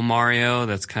Brawl Mario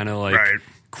that's kind of like,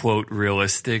 quote,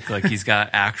 realistic. Like, he's got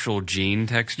actual gene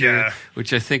texture,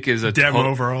 which I think is a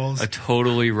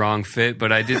totally wrong fit.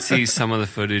 But I did see some of the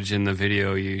footage in the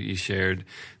video you shared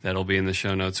that'll be in the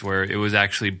show notes where it was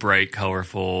actually bright,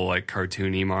 colorful, like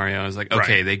cartoony Mario. I was like,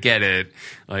 okay, they get it.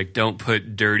 Like, don't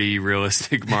put dirty,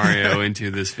 realistic Mario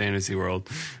into this fantasy world.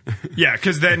 Yeah,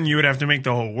 because then you would have to make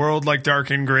the whole world like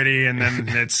dark and gritty, and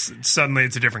then suddenly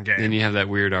it's a different game. Then you have that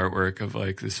weird artwork of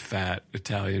like this fat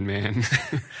Italian man.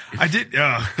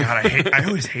 I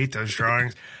always hate those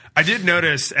drawings. I did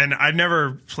notice, and I've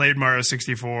never played Mario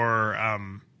 64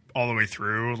 all the way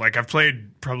through. Like, I've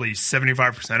played probably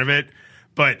 75% of it,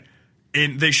 but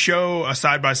they show a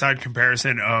side-by-side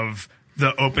comparison of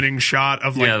the opening shot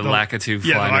of like the Lakitu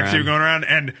flying around. Going around,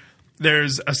 and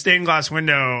there's a stained glass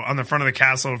window on the front of the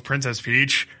castle of Princess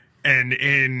Peach, and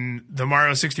in the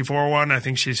Mario 64 one, I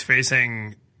think she's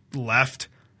facing left.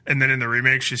 And then in the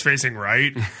remake, she's facing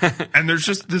right. And there's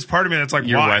just this part of me that's like,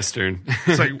 You're why? Western.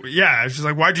 It's like, yeah. It's just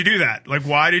like, why'd you do that? Like,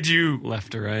 why did you...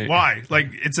 Left or right? Why?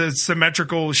 Like, it's a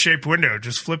symmetrical shaped window.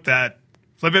 Just flip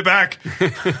it back.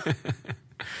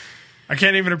 I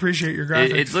can't even appreciate your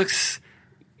graphics. It looks...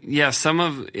 Yeah, some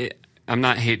of it... I'm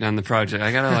not hating on the project.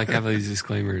 I gotta, like, have these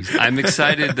disclaimers. I'm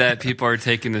excited that people are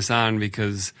taking this on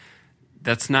because...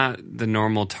 That's not the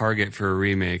normal target for a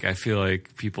remake. I feel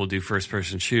like people do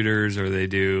first-person shooters or they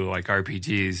do like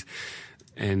RPGs,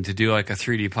 and to do like a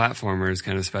 3D platformer is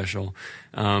kind of special.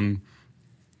 It's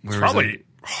probably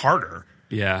harder,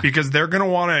 because they're going to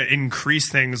want to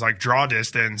increase things like draw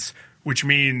distance, which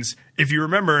means if you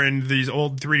remember in these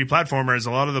old 3D platformers, a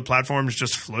lot of the platforms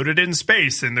just floated in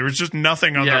space and there was just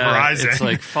nothing on the horizon. It's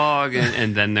like fog,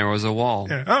 and then there was a wall.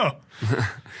 Yeah. Oh,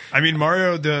 I mean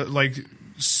Mario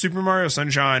Super Mario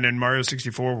Sunshine and Mario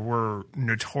 64 were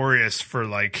notorious for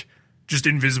like just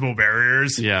invisible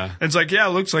barriers. Yeah. And it's like, it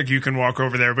looks like you can walk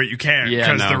over there, but you can't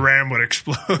because the RAM would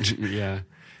explode. Yeah.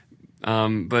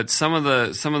 But some of the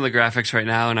graphics right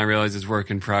now, and I realize it's work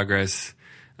in progress,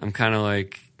 I'm kind of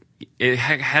like, it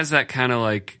has that kind of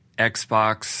like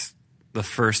Xbox, the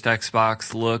first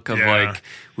Xbox look of like,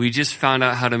 we just found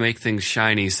out how to make things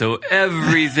shiny, so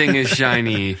everything is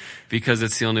shiny because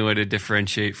it's the only way to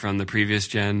differentiate from the previous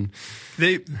gen.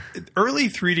 Early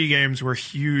 3D games were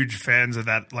huge fans of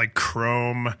that, like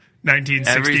chrome 1960s.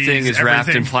 Everything is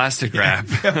wrapped in plastic wrap.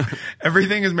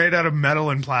 Everything is made out of metal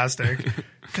and plastic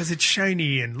because it's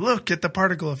shiny, and look at the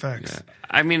particle effects. Yeah.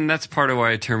 I mean, that's part of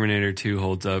why Terminator 2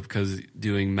 holds up, because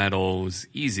doing metal was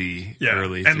easy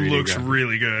early 3D and looks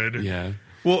really good. Yeah.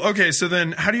 Well, okay, so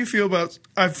then how do you feel about...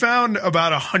 I've found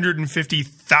about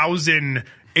 150,000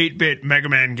 8-bit Mega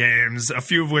Man games, a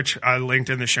few of which I linked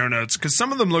in the show notes, because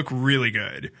some of them look really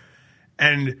good.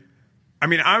 And, I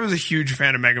mean, I was a huge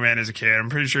fan of Mega Man as a kid. I'm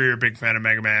pretty sure you're a big fan of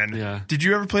Mega Man. Yeah. Did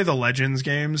you ever play the Legends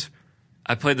games?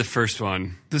 I played the first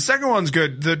one. The second one's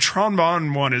good. The Tron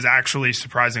one is actually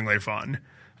surprisingly fun.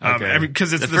 Okay.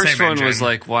 Because it's the first same one engine. was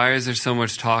like, why is there so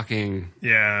much talking?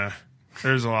 Yeah.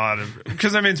 There's a lot of...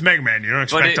 Because, I mean, it's Mega Man. You don't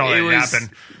expect all that to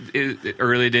happen.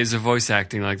 Early days of voice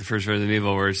acting, like the first Resident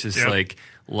Evil, where it's just like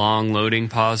long loading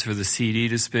pause for the CD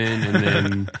to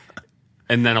spin,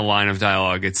 and then a line of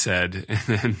dialogue gets said. And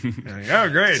then oh,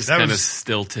 great. That kind of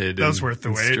stilted. That was worth the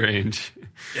wait. Strange.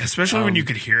 Yeah, especially when you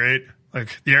could hear it.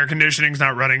 Like, the air conditioning's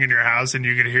not running in your house, and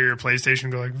you could hear your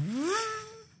PlayStation go like...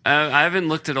 I haven't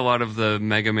looked at a lot of the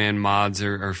Mega Man mods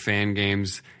or fan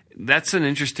games. That's an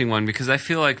interesting one because I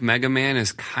feel like Mega Man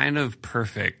is kind of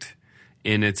perfect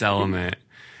in its element.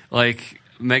 Like,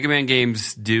 Mega Man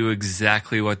games do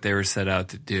exactly what they were set out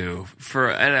to do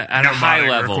at a high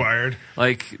level. Required.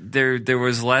 Like, there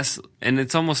was less, and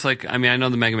it's almost like, I mean, I know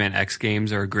the Mega Man X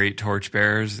games are great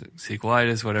torchbearers,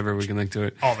 sequelitis, whatever, we can link to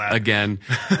it. All that. Again.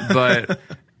 But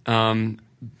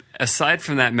aside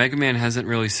from that, Mega Man hasn't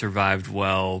really survived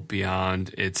well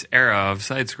beyond its era of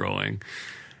side-scrolling.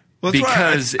 Well, that's why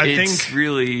because I it's think,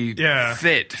 really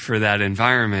fit for that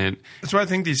environment. That's why I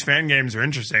think these fan games are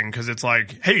interesting, because it's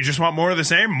like, hey, you just want more of the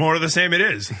same? More of the same it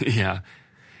is. Yeah.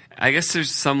 I guess there's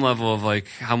some level of like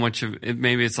how much of it,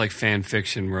 maybe it's like fan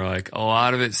fiction where like a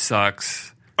lot of it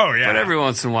sucks. Oh, yeah. But every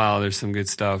once in a while there's some good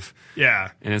stuff. Yeah.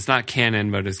 And it's not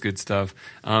canon, but it's good stuff.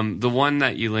 The one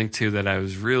that you linked to that I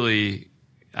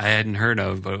hadn't heard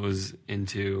of, but was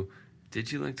into. Did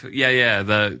you link to it? Yeah.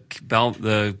 The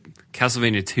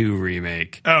Castlevania 2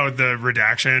 remake. Oh, the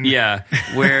redaction? Yeah.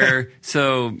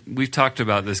 So we've talked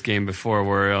about this game before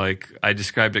where like I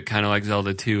described it kind of like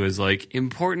Zelda 2 as like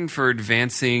important for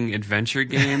advancing adventure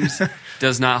games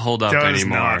does not hold up anymore. Does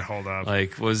not hold up.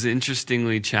 Like was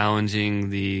interestingly challenging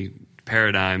the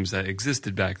paradigms that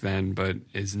existed back then, but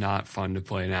is not fun to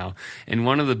play now. And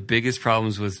one of the biggest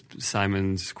problems with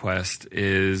Simon's Quest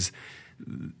is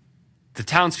the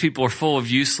townspeople are full of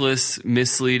useless,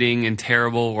 misleading, and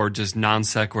terrible or just non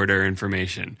sequitur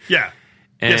information. Yeah.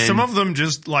 And some of them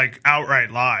just like outright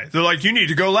lie. They're like, you need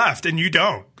to go left, and you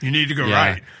don't. You need to go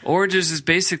right. Or just as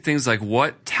basic things like,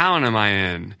 what town am I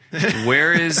in?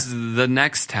 Where is the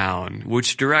next town?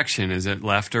 Which direction? Is it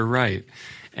left or right?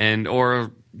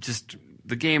 Or just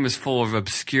the game is full of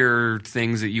obscure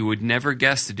things that you would never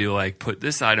guess to do, like put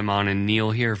this item on and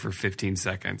kneel here for 15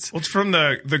 seconds. Well, it's from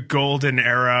the golden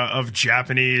era of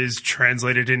Japanese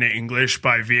translated into English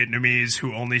by Vietnamese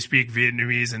who only speak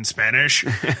Vietnamese and Spanish.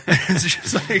 It's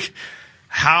just like,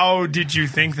 how did you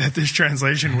think that this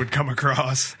translation would come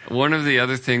across? One of the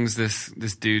other things this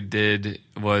dude did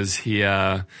was he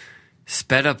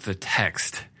sped up the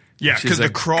text. Yeah, because the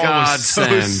crawl was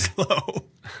so slow.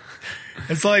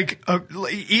 It's like,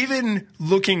 even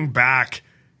looking back,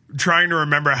 trying to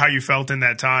remember how you felt in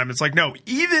that time, it's like, no,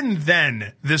 even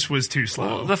then, this was too slow.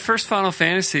 Well, the first Final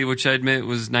Fantasy, which I admit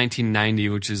was 1990,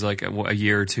 which is like a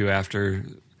year or two after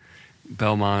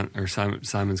Belmont or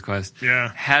Simon's Quest,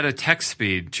 had a text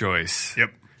speed choice.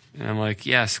 Yep. And I'm like,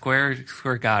 yeah, Square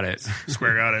got it.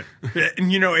 Square got it.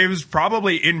 And, it was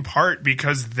probably in part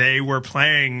because they were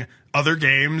playing other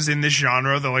games in this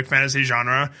genre, the like fantasy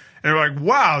genre. And they're like,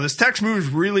 wow, this text moves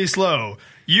really slow.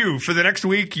 For the next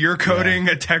week, you're coding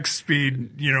a text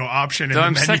speed, option in the menu.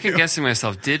 I'm second guessing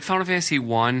myself. Did Final Fantasy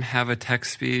 1 have a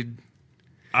text speed?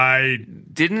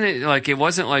 Didn't it, like, it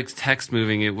wasn't like text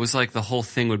moving. It was like the whole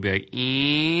thing would be like,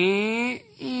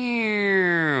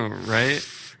 right?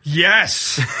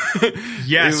 Yes.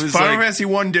 Yes. Final Fantasy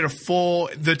 1 did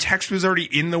the text was already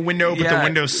in the window, but the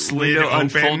window slid open.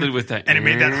 Unfolded with that. And it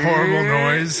made that horrible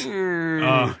noise.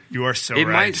 Oh, you are so right. It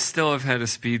might still have had a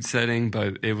speed setting,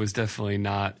 but it was definitely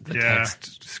not the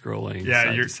text scrolling. Yeah,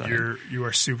 side to side. you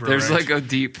are super There's right. like a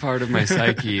deep part of my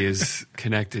psyche is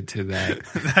connected to that.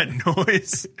 That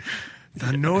noise.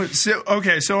 That noise.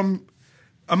 So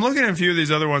I'm looking at a few of these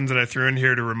other ones that I threw in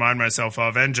here to remind myself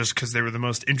of, and just because they were the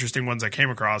most interesting ones I came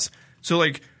across. So,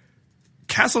 like,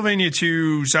 Castlevania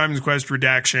 2, Simon's Quest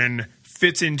Redaction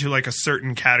fits into, like, a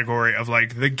certain category of,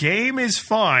 like, the game is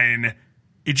fine,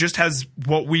 it just has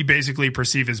what we basically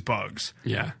perceive as bugs.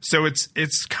 Yeah. So it's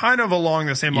kind of along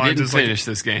the same lines as... You didn't finish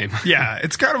this game. Yeah,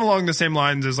 it's kind of along the same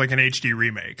lines as, like, an HD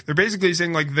remake. They're basically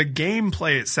saying, like, the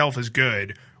gameplay itself is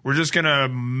good. We're just going to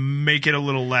make it a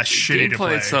little less shitty to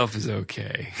play. Gameplay itself is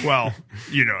okay. Well,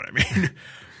 you know what I mean.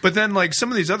 But then, like, some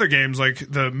of these other games, like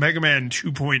the Mega Man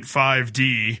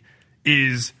 2.5D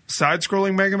is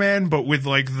side-scrolling Mega Man, but with,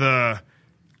 like, the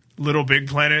Little Big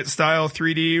Planet style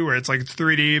 3D, where it's like it's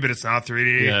 3D, but it's not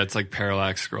 3D. Yeah, it's like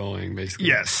parallax scrolling, basically.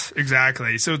 Yes,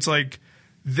 exactly. So it's like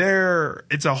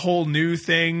it's a whole new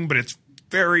thing, but it's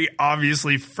very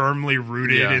obviously firmly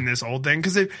rooted in this old thing.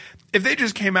 Because if they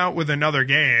just came out with another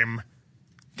game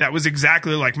that was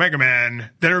exactly like Mega Man,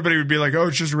 then everybody would be like, oh,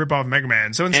 it's just a ripoff of Mega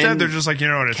Man. So instead, they're just like, you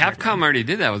know what? It's Capcom already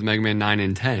did that with Mega Man 9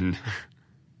 and 10.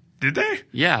 Did they?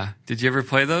 Yeah. Did you ever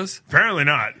play those? Apparently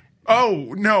not.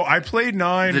 Oh, no, I played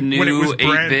 9 when it was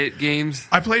 8-bit games.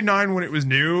 I played 9 when it was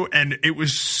new, and I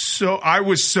was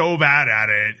so bad at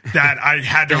it that I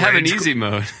had to They have an easy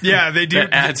mode. Yeah, they do.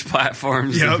 That adds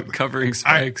platforms and covering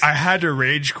spikes. I had to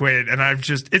rage quit, and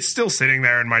it's still sitting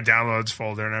there in my downloads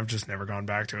folder, and I've just never gone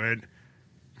back to it.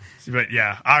 But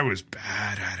yeah, I was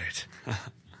bad at it.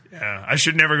 Yeah, I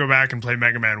should never go back and play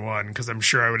Mega Man 1, because I'm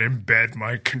sure I would embed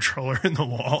my controller in the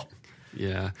wall.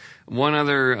 Yeah. One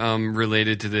other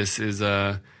related to this is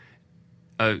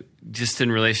just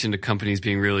in relation to companies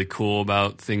being really cool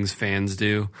about things fans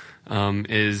do,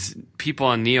 is people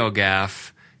on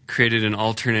NeoGAF created an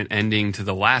alternate ending to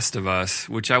The Last of Us,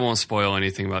 which I won't spoil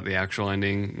anything about the actual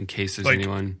ending in case there's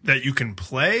anyone that you can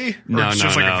play. No,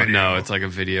 it's like a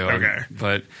video. Okay,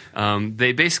 but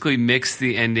they basically mix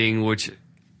the ending, which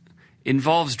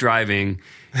involves driving,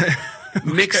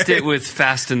 mixed it with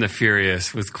Fast and the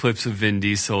Furious with clips of Vin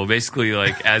Diesel, basically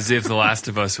like as if The Last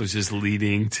of Us was just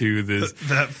leading to this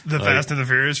the like, Fast and the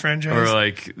Furious franchise, or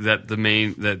like that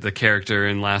the character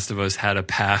in Last of Us had a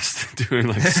past doing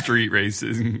like street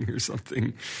racing or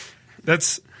something.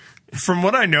 That's from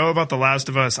what I know about The Last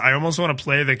of Us. I almost want to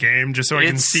play the game just so I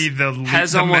can see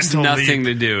has almost nothing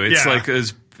to do. It's yeah. like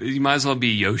you might as well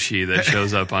be Yoshi that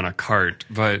shows up on a cart,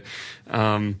 but.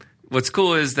 What's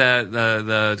cool is that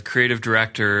the creative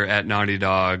director at Naughty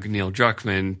Dog, Neil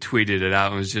Druckmann, tweeted it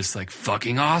out and was just like,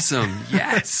 fucking awesome.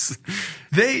 Yes.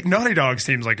 Naughty Dog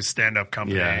seems like a stand-up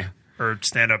company. Yeah. Or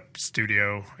stand-up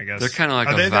studio, I guess. They're kind of like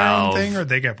Are a they Valve. their own thing or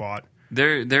they get bought?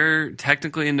 They're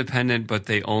technically independent, but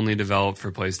they only develop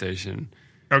for PlayStation.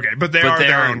 Okay, but they are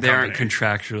their own company. They aren't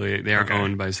contractually, they aren't Okay.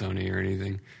 owned by Sony or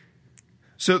anything.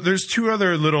 So there's two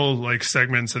other little like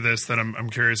segments of this that I'm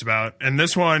curious about. And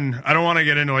this one, I don't want to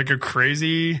get into like a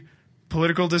crazy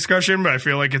political discussion, but I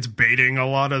feel like it's baiting a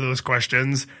lot of those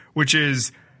questions, which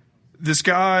is this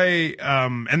guy,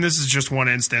 and this is just one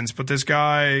instance, but this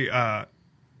guy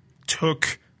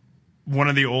took one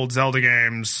of the old Zelda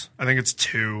games, I think it's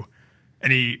 2,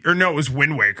 and it was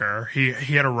Wind Waker. He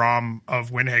had a ROM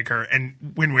of Wind Waker,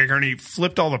 and he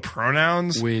flipped all the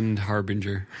pronouns. Wind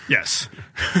Harbinger. Yes.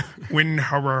 Wind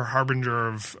Harbinger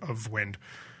of Wind.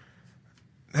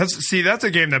 That's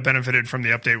a game that benefited from the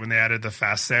update when they added the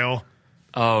fast sale.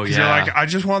 Oh, yeah. You're like, I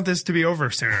just want this to be over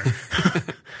sooner.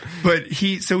 But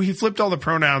he flipped all the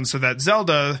pronouns so that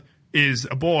Zelda is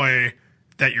a boy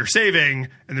that you're saving,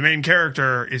 and the main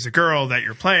character is a girl that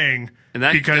you're playing, And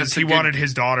because he wanted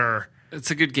his daughter. It's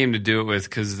a good game to do it with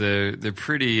because they're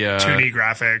pretty 2D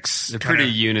graphics. They're pretty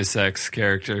unisex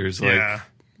characters. Like, Yeah.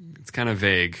 it's kind of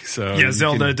vague. So Yeah,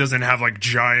 Zelda doesn't have like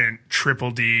giant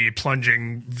triple D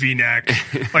plunging V-neck.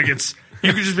 Like you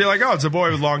could just be like, oh, it's a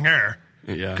boy with long hair.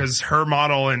 Yeah. Because her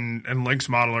model and Link's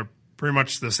model are pretty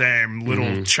much the same.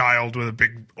 Little child with a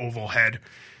big oval head.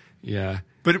 Yeah.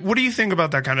 But what do you think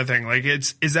about that kind of thing? Like,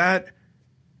 is that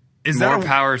More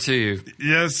power to you.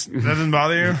 Yes, that doesn't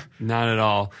bother you? Not at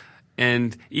all.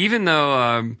 And even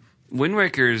though Wind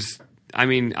Waker's, I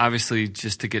mean, obviously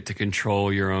just to get to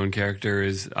control your own character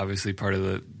is obviously part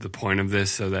of the point of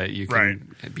this so that you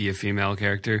can be a female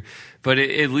character. But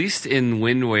at least in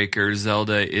Wind Waker,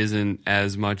 Zelda isn't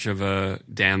as much of a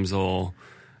damsel.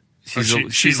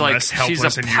 She's like less helpless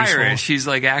she's a and pirate. useful. She's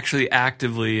like actually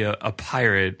actively a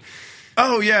pirate.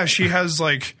 Oh, yeah, she has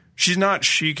like... She's not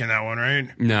Sheik in that one, right?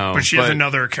 No. But she has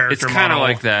another character It's kind of model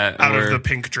like that. out of where the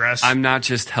pink dress. I'm not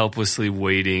just helplessly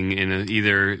waiting in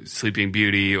either Sleeping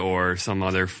Beauty or some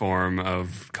other form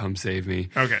of Come Save Me.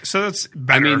 Okay, so that's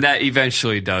better. I mean, that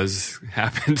eventually does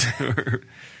happen to her.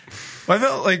 Well, I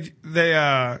felt like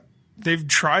they've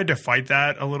tried to fight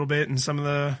that a little bit in some of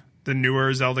the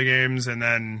newer Zelda games, and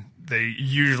then they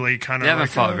usually kind of... They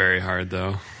haven't fought very hard,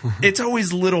 though. It's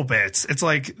always little bits. It's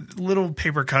like little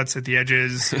paper cuts at the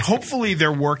edges. Hopefully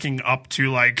they're working up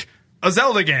to like a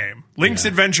Zelda game, Link's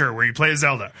Adventure, where you play as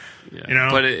Zelda. Yeah. You know?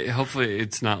 But hopefully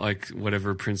it's not like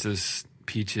whatever Princess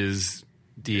Peach's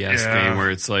DS game where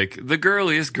it's like the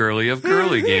girliest girly of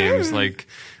girly games, like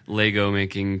Lego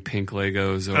making pink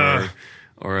Legos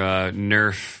or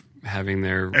Nerf having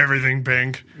their everything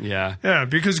pink. Yeah. Yeah,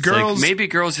 because It's like, girls... maybe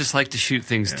girls just like to shoot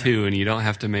things too, and you don't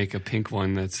have to make a pink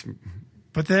one that's...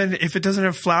 But then if it doesn't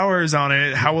have flowers on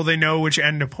it, how will they know which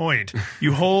end to point?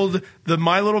 You hold the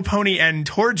My Little Pony end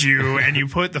towards you, and you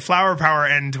put the flower power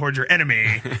end towards your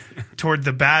enemy, toward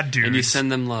the bad dudes. And you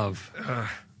send them love.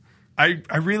 I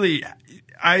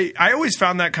always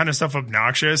found that kind of stuff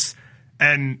obnoxious,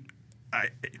 and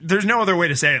there's no other way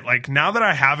to say it. Like, now that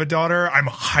I have a daughter, I'm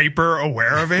hyper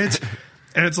aware of it,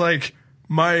 and it's like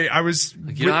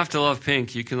you don't have to love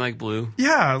pink. You can like blue.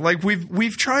 Yeah, like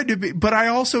we've tried to be, but I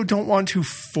also don't want to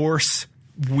force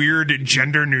weird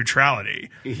gender neutrality.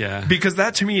 Yeah, because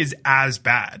that to me is as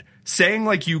bad. Saying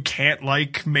like you can't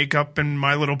like makeup and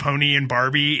My Little Pony and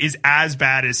Barbie is as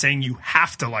bad as saying you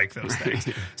have to like those things.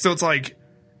 So it's like,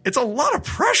 it's a lot of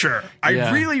pressure. Yeah.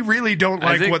 I really, really don't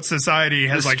like what society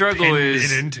has like pinned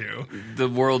it into. The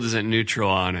world isn't neutral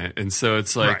on it, and so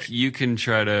it's like you can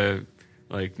try to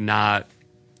like not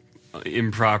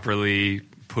improperly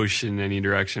push in any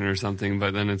direction or something,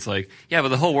 but then it's like, yeah, but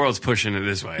the whole world's pushing it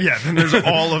this way. Yeah, then there's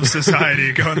all of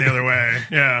society going the other way.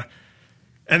 Yeah.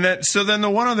 And then the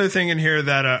one other thing in here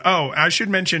that, I should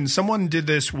mention, someone did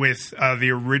this with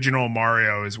the original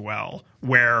Mario as well,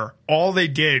 where all they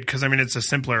did, because I mean, it's a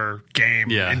simpler game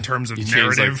in terms of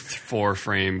narrative. Change, like 4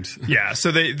 frames. Yeah,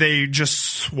 so they just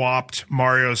swapped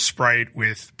Mario's sprite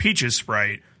with Peach's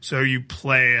sprite, so you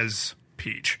play as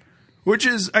Peach. Which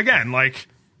is, again, like,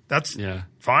 that's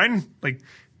fine. Like,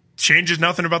 changes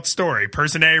nothing about the story.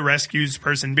 Person A rescues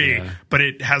person B, but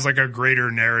it has like a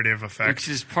greater narrative effect. Which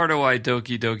is part of why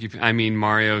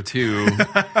Mario 2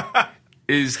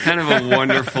 is kind of a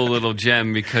wonderful little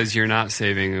gem, because you're not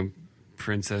saving a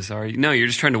princess, are you? No, you're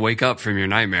just trying to wake up from your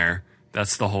nightmare.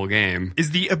 That's the whole game.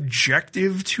 Is the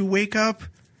objective to wake up?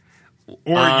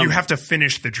 Or you have to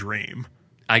finish the dream?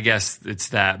 I guess it's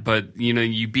that. But,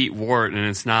 you beat Wart, and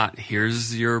it's not,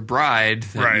 here's your bride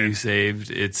that you saved.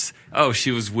 It's,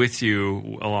 she was with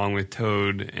you along with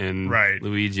Toad and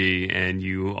Luigi, and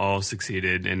you all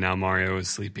succeeded, and now Mario is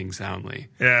sleeping soundly.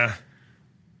 Yeah.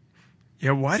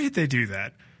 Yeah, why did they do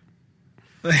that?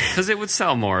 Because it would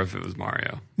sell more if it was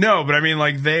Mario. No, but I mean,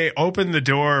 like, they opened the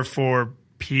door for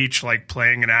Peach, like,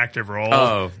 playing an active role.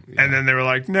 Oh. Yeah. And then they were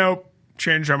like, nope.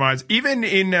 Changed our minds. Even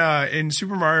in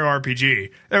Super Mario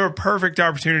RPG, they have a perfect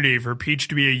opportunity for Peach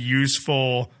to be a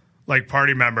useful like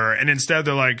party member, and instead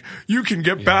they're like, you can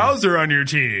get Bowser on your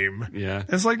team. Yeah,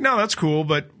 and it's like, no, that's cool,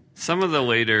 but some of the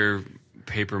later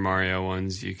Paper Mario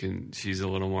ones, she's a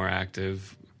little more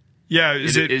active. Yeah,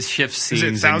 it shifts scenes.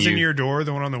 Is it Thousand Year Door,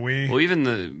 the one on the Wii? Well,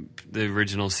 even the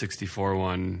original 64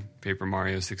 one, Paper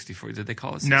Mario 64, did they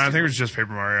call it 64? No, I think it was just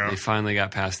Paper Mario. They finally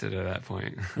got past it at that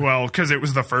point. Well, because it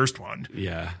was the first one.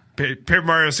 Yeah. Paper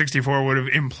Mario 64 would have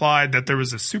implied that there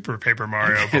was a Super Paper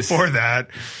Mario before that.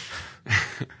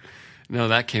 No,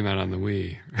 that came out on the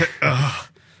Wii. God,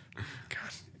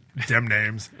 damn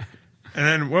names. And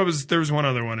then there was one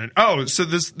other one. So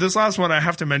this last one I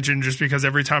have to mention just because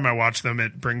every time I watch them,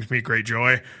 it brings me great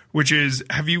joy, which is,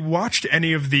 have you watched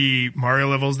any of the Mario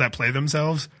levels that play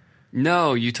themselves?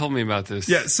 No, you told me about this.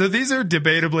 Yeah, so these are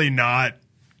debatably not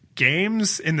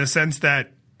games in the sense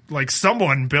that, like,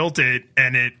 someone built it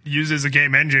and it uses a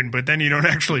game engine, but then you don't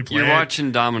actually play it. You're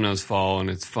watching dominoes fall and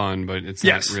it's fun, but it's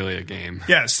not really a game.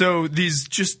 Yeah, so these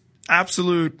just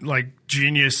absolute, like,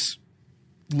 genius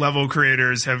level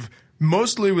creators have...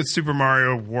 Mostly with Super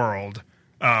Mario World,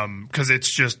 because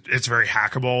it's very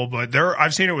hackable. But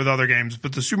I've seen it with other games,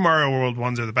 but the Super Mario World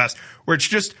ones are the best, where it's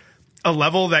just a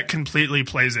level that completely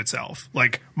plays itself.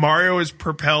 Like, Mario is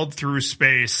propelled through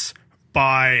space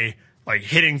by like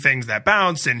hitting things that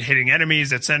bounce and hitting enemies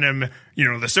that send him,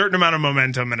 the certain amount of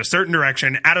momentum in a certain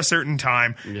direction at a certain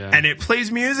time, and it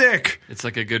plays music. It's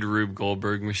like a good Rube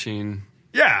Goldberg machine.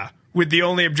 Yeah, with the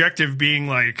only objective being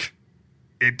like,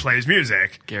 it plays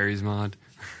music. Gary's Mod.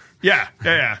 Yeah.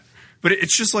 But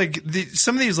it's just like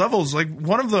some of these levels, like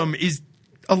one of them is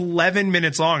 11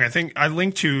 minutes long. I think I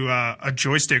linked to a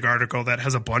Joystick article that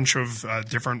has a bunch of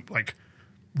different, like,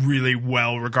 really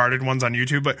well-regarded ones on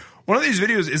YouTube. But one of these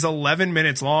videos is 11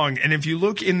 minutes long. And if you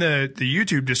look in the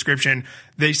YouTube description,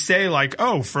 they say, like,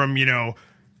 from,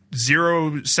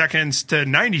 0 seconds to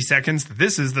 90 seconds,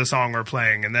 this is the song we're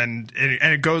playing, and then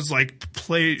it goes like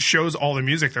shows all the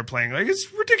music they're playing. Like,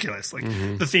 it's ridiculous. Like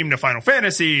the theme to Final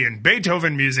Fantasy and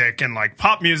Beethoven music and like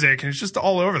pop music, and it's just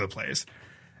all over the place.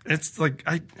 It's like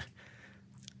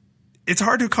it's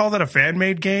hard to call that a fan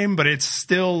made game, but it's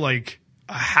still like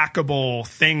a hackable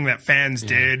thing that fans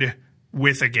did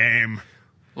with a game.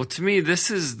 Well, to me,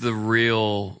 this is the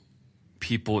real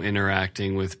people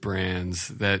interacting with brands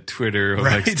that Twitter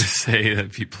likes to say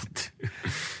that people do.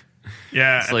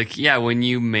 Yeah. It's like, when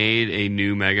you made a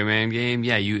new Mega Man game,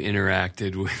 you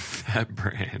interacted with that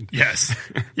brand. Yes.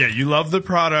 Yeah, you love the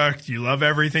product, you love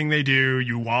everything they do,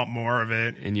 you want more of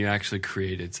it. And you actually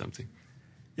created something.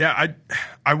 Yeah,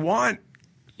 I want...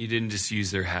 You didn't just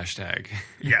use their hashtag.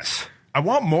 Yes. I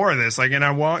want more of this, and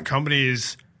I want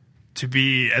companies to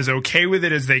be as okay with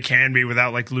it as they can be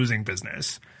without, like, losing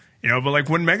business. But like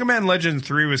when Mega Man Legends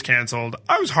 3 was canceled,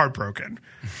 I was heartbroken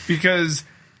because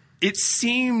it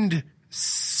seemed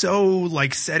so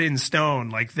like set in stone.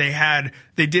 Like they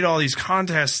did all these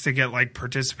contests to get like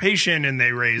participation, and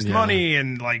they raised money,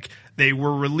 and like they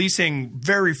were releasing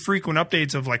very frequent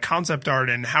updates of like concept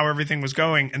art and how everything was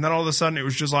going. And then all of a sudden it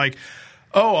was just like,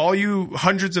 all you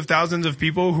hundreds of thousands of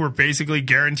people who are basically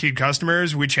guaranteed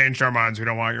customers, we changed our minds. We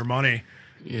don't want your money.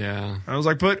 Yeah. I was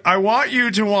like, but I want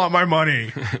you to want my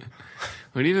money.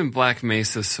 But even Black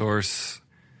Mesa Source,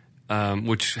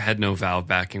 which had no Valve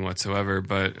backing whatsoever,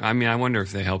 but I mean, I wonder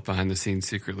if they helped behind the scenes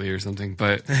secretly or something.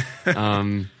 But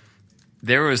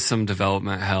there was some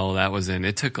development hell that was in.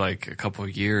 It took like a couple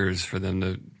of years for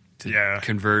them to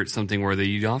convert something where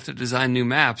you don't have to design new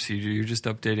maps. You're just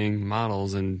updating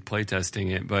models and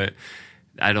playtesting it. But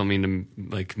I don't mean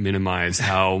to like minimize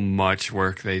how much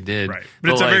work they did. Right.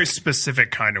 But it's a very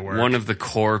specific kind of work. One of the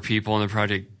core people on the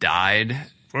project died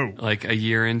Whoa. like a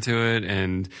year into it,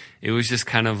 and it was just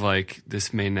kind of like,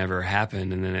 this may never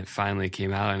happen. And then it finally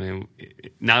came out, and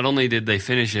not only did they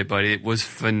finish it, but it was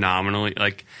phenomenally,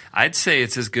 like, I'd say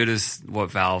it's as good as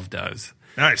what Valve does.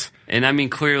 Nice. And I mean,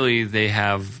 clearly they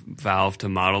have Valve to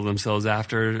model themselves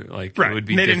after. Like, Right. it would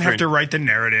be they didn't have different, to write the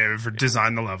narrative or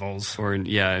design the levels. or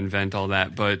invent all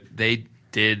that, but they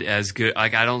did as good.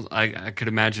 Like, I could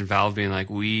imagine Valve being like,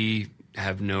 we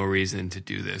have no reason to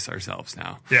do this ourselves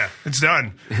now. Yeah, it's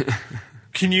done.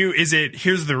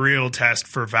 Here's the real test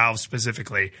for Valve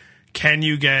specifically. Can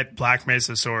you get Black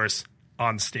Mesa Source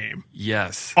on Steam?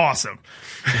 Yes. Awesome.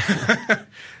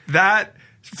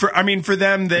 For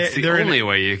them, It's the they're only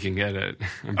way you can get it.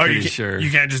 I'm pretty sure. You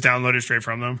can't just download it straight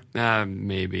from them?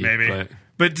 Maybe.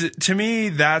 But to me,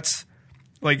 that's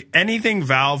like anything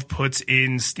Valve puts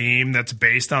in Steam that's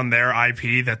based on their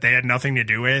IP that they had nothing to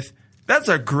do with, that's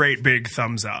a great big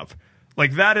thumbs up.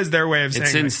 Like, that is their way of saying...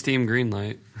 It's in like, Steam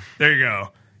Greenlight. there you go.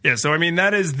 Yeah, so I mean,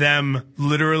 that is them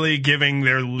literally giving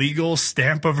their legal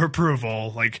stamp of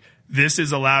approval. Like, this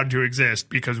is allowed to exist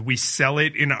because we sell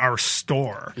it in our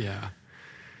store. Yeah.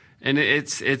 And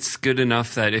it's good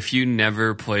enough that if you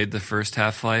never played the first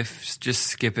Half-Life, just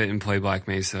skip it and play Black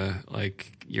Mesa.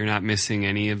 Like, you're not missing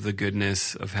any of the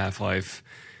goodness of Half-Life.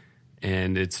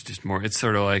 And it's just more, it's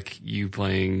sort of like you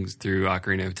playing through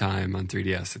Ocarina of Time on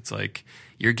 3DS. It's like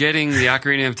you're getting the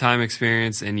Ocarina of Time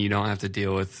experience, and you don't have to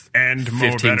deal with And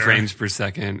 15 frames per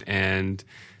second and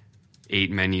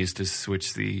 8 menus to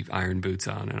switch the iron boots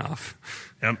on and off.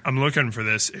 I'm looking for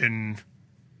this in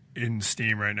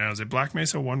Steam right now. Is it Black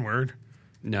Mesa one word?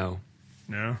 No.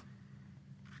 No?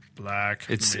 Black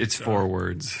It's Mesa. 4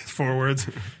 words. 4 words?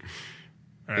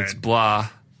 All right. It's blah,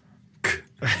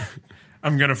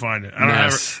 I'm gonna find it. I don't have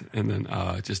it. mess, and then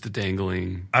just a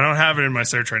dangling. I don't have it in my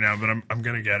search right now, but I'm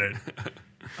gonna get it.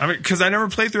 I mean, because I never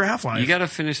played through Half-Life. You got to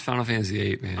finish Final Fantasy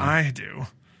VIII, man. I do,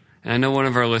 And I know one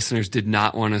of our listeners did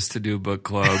not want us to do book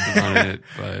club on it,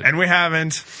 but and we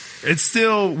haven't. It's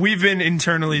still, we've been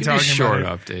internally talking short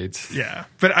about it. updates. Yeah,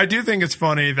 but I do think it's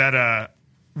funny that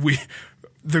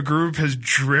the group has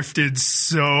drifted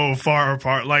so far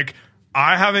apart. Like,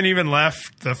 I haven't even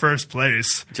left the first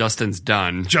place. Justin's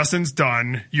done. Justin's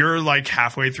done. You're like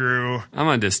halfway through. I'm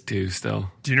on disc 2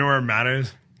 still. Do you know where Matt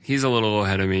is? He's a little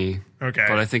ahead of me. Okay.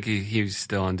 But I think he's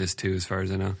still on disc 2 as far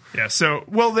as I know. Yeah, so,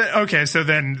 so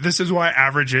then this is why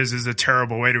averages is a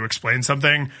terrible way to explain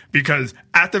something, because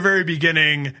at the very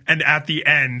beginning and at the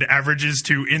end, averages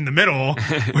to in the middle,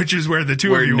 which is where the two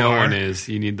Where of you no are. one is.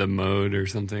 You need the mode or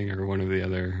something, or one of the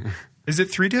other. Is it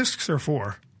 3 discs or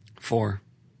 4? 4.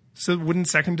 So wouldn't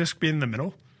second disc be in the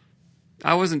middle?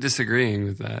 I wasn't disagreeing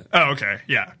with that. Oh, okay.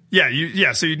 Yeah.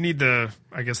 Yeah, so you'd need the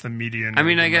median. I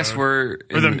mean, of I the guess mode. we're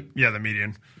the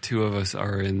median. 2 of us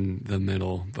are in the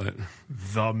middle, but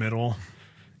The middle.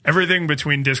 Everything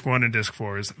between disc 1 and disc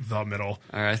 4 is the middle.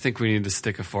 all right, I think we need to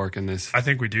stick a fork in this. I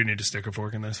think we do need to stick a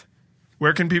fork in this.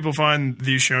 Where can people find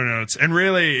these show notes? And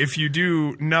really, if you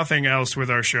do nothing else with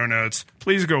our show notes,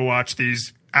 please go watch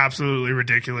these absolutely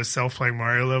ridiculous self-playing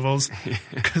Mario levels,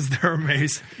 because they're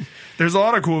amazing. There's a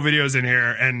lot of cool videos in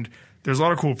here, and there's a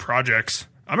lot of cool projects.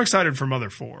 I'm excited for Mother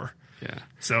 4. Yeah.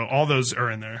 So all those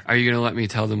are in there. Are you going to let me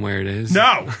tell them where it is?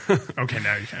 No! Okay,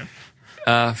 now you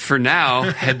can. For now,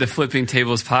 head to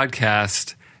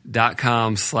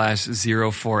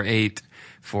flippingtablespodcast.com/048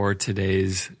 for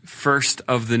today's first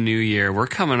of the new year. We're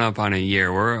coming up on a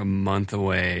year. We're a month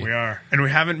away. We are. And we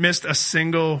haven't missed a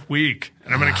single week.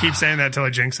 And I'm going to keep saying that till I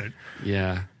jinx it.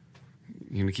 Yeah.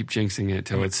 You're going to keep jinxing it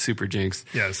till it's super jinxed.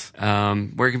 Yes.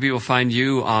 Where can people find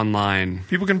you online?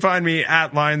 People can find me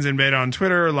at LionsInBeta on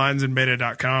Twitter,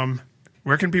 LionsInBeta.com.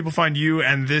 Where can people find you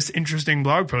and this interesting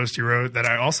blog post you wrote that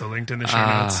I also linked in the show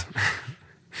notes?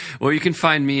 Well, you can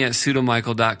find me at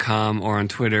pseudomichael.com or on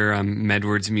Twitter. I'm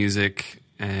Medwards Music,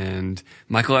 and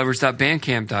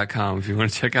michaeledwards.bandcamp.com if you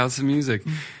want to check out some music.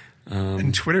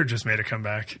 And Twitter just made a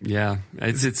comeback. Yeah,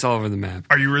 it's all over the map.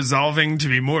 Are you resolving to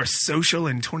be more social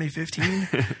in 2015?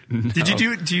 No. Do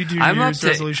you do New Year's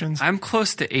resolutions? I'm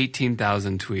close to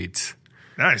 18,000 tweets,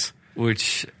 Nice.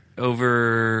 which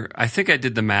I think I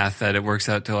did the math that it works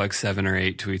out to like 7 or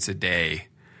 8 tweets a day.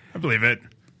 I believe it.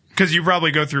 Because you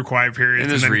probably go through quiet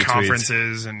periods and then retweets.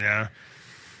 conferences and yeah.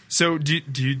 So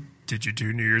did you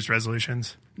do New Year's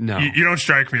resolutions? No. You don't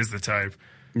strike me as the type.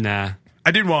 Nah.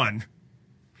 I did one.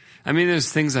 I mean,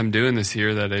 there's things I'm doing this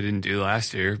year that I didn't do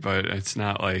last year, but it's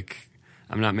not like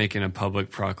I'm not making a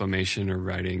public proclamation or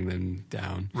writing them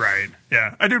down. Right.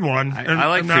 Yeah. I did one. I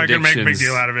like I'm not going to make a big predictions.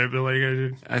 deal out of it, but like I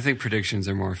did. I think predictions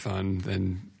are more fun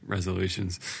than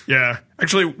resolutions. Yeah.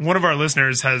 Actually, one of our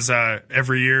listeners has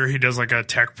every year he does like a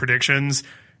tech predictions.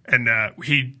 and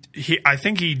I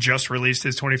think he just released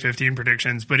his 2015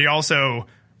 predictions, but he also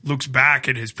looks back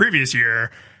at his previous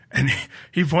year. And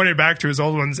he pointed back to his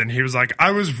old ones, and he was like,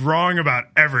 I was wrong about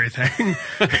everything.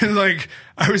 Like,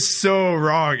 I was so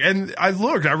wrong. And I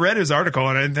read his article,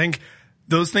 and I think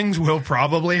those things will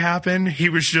probably happen. He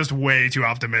was just way too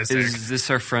optimistic. Is this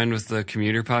our friend with the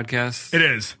commuter podcast? It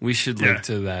is. We should link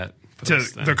to that. To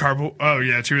the carpool. Oh,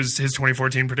 yeah, to his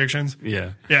 2014 predictions.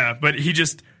 Yeah. Yeah, but he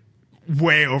just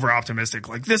way over optimistic.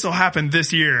 Like, this will happen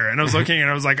this year. And I was looking, and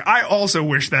I was like, I also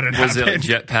wish that had happened. Was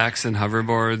it jetpacks and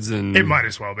hoverboards? And it might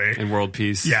as well be. And world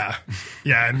peace. Yeah.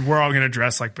 Yeah, and we're all going to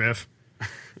dress like Biff.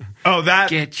 Oh, that.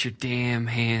 Get your damn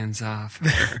hands off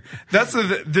her.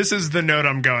 This is the note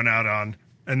I'm going out on,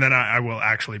 and then I will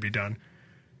actually be done.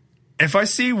 If I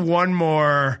see one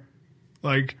more,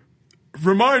 like,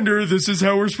 reminder, this is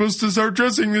how we're supposed to start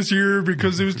dressing this year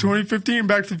because it was 2015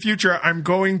 Back to the Future, I'm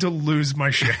going to lose my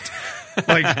shit.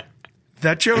 Like,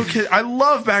 that joke, I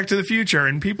love Back to the Future,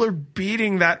 and people are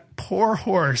beating that poor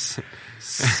horse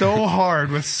so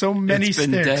hard with so many sticks. It's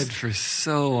been dead for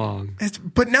so long.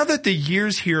 But now that the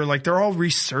year's here, like, they're all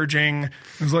resurging.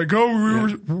 It's like,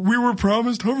 oh, we were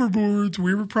promised hoverboards.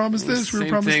 We were promised this. We were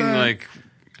promised that. Like,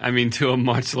 I mean, to a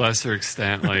much lesser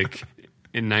extent, like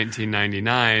in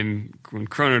 1999, when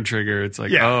Chrono Trigger, it's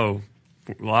like, oh,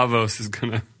 Lavos is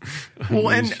going to. Well,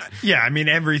 and I mean,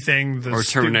 everything. Or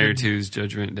Terminator 2's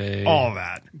Judgment Day. All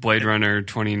that. Blade Runner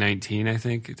 2019, I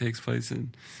think it takes place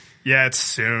in. Yeah, it's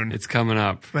soon. It's coming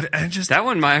up. But that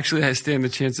one might actually stand the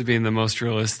chance of being the most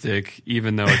realistic,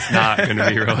 even though it's not going to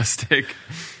be realistic.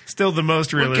 Still the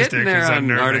most realistic. We're getting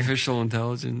there on artificial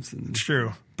intelligence. It's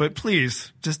true. But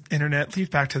please, just internet,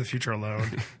 leave Back to the Future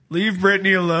alone. Leave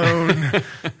Brittany alone.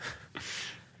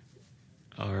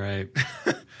 All right.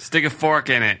 Stick a fork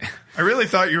in it. I really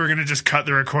thought you were going to just cut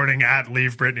the recording at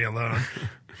Leave Brittany Alone.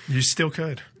 You still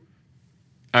could.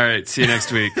 All right. See you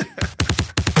next week.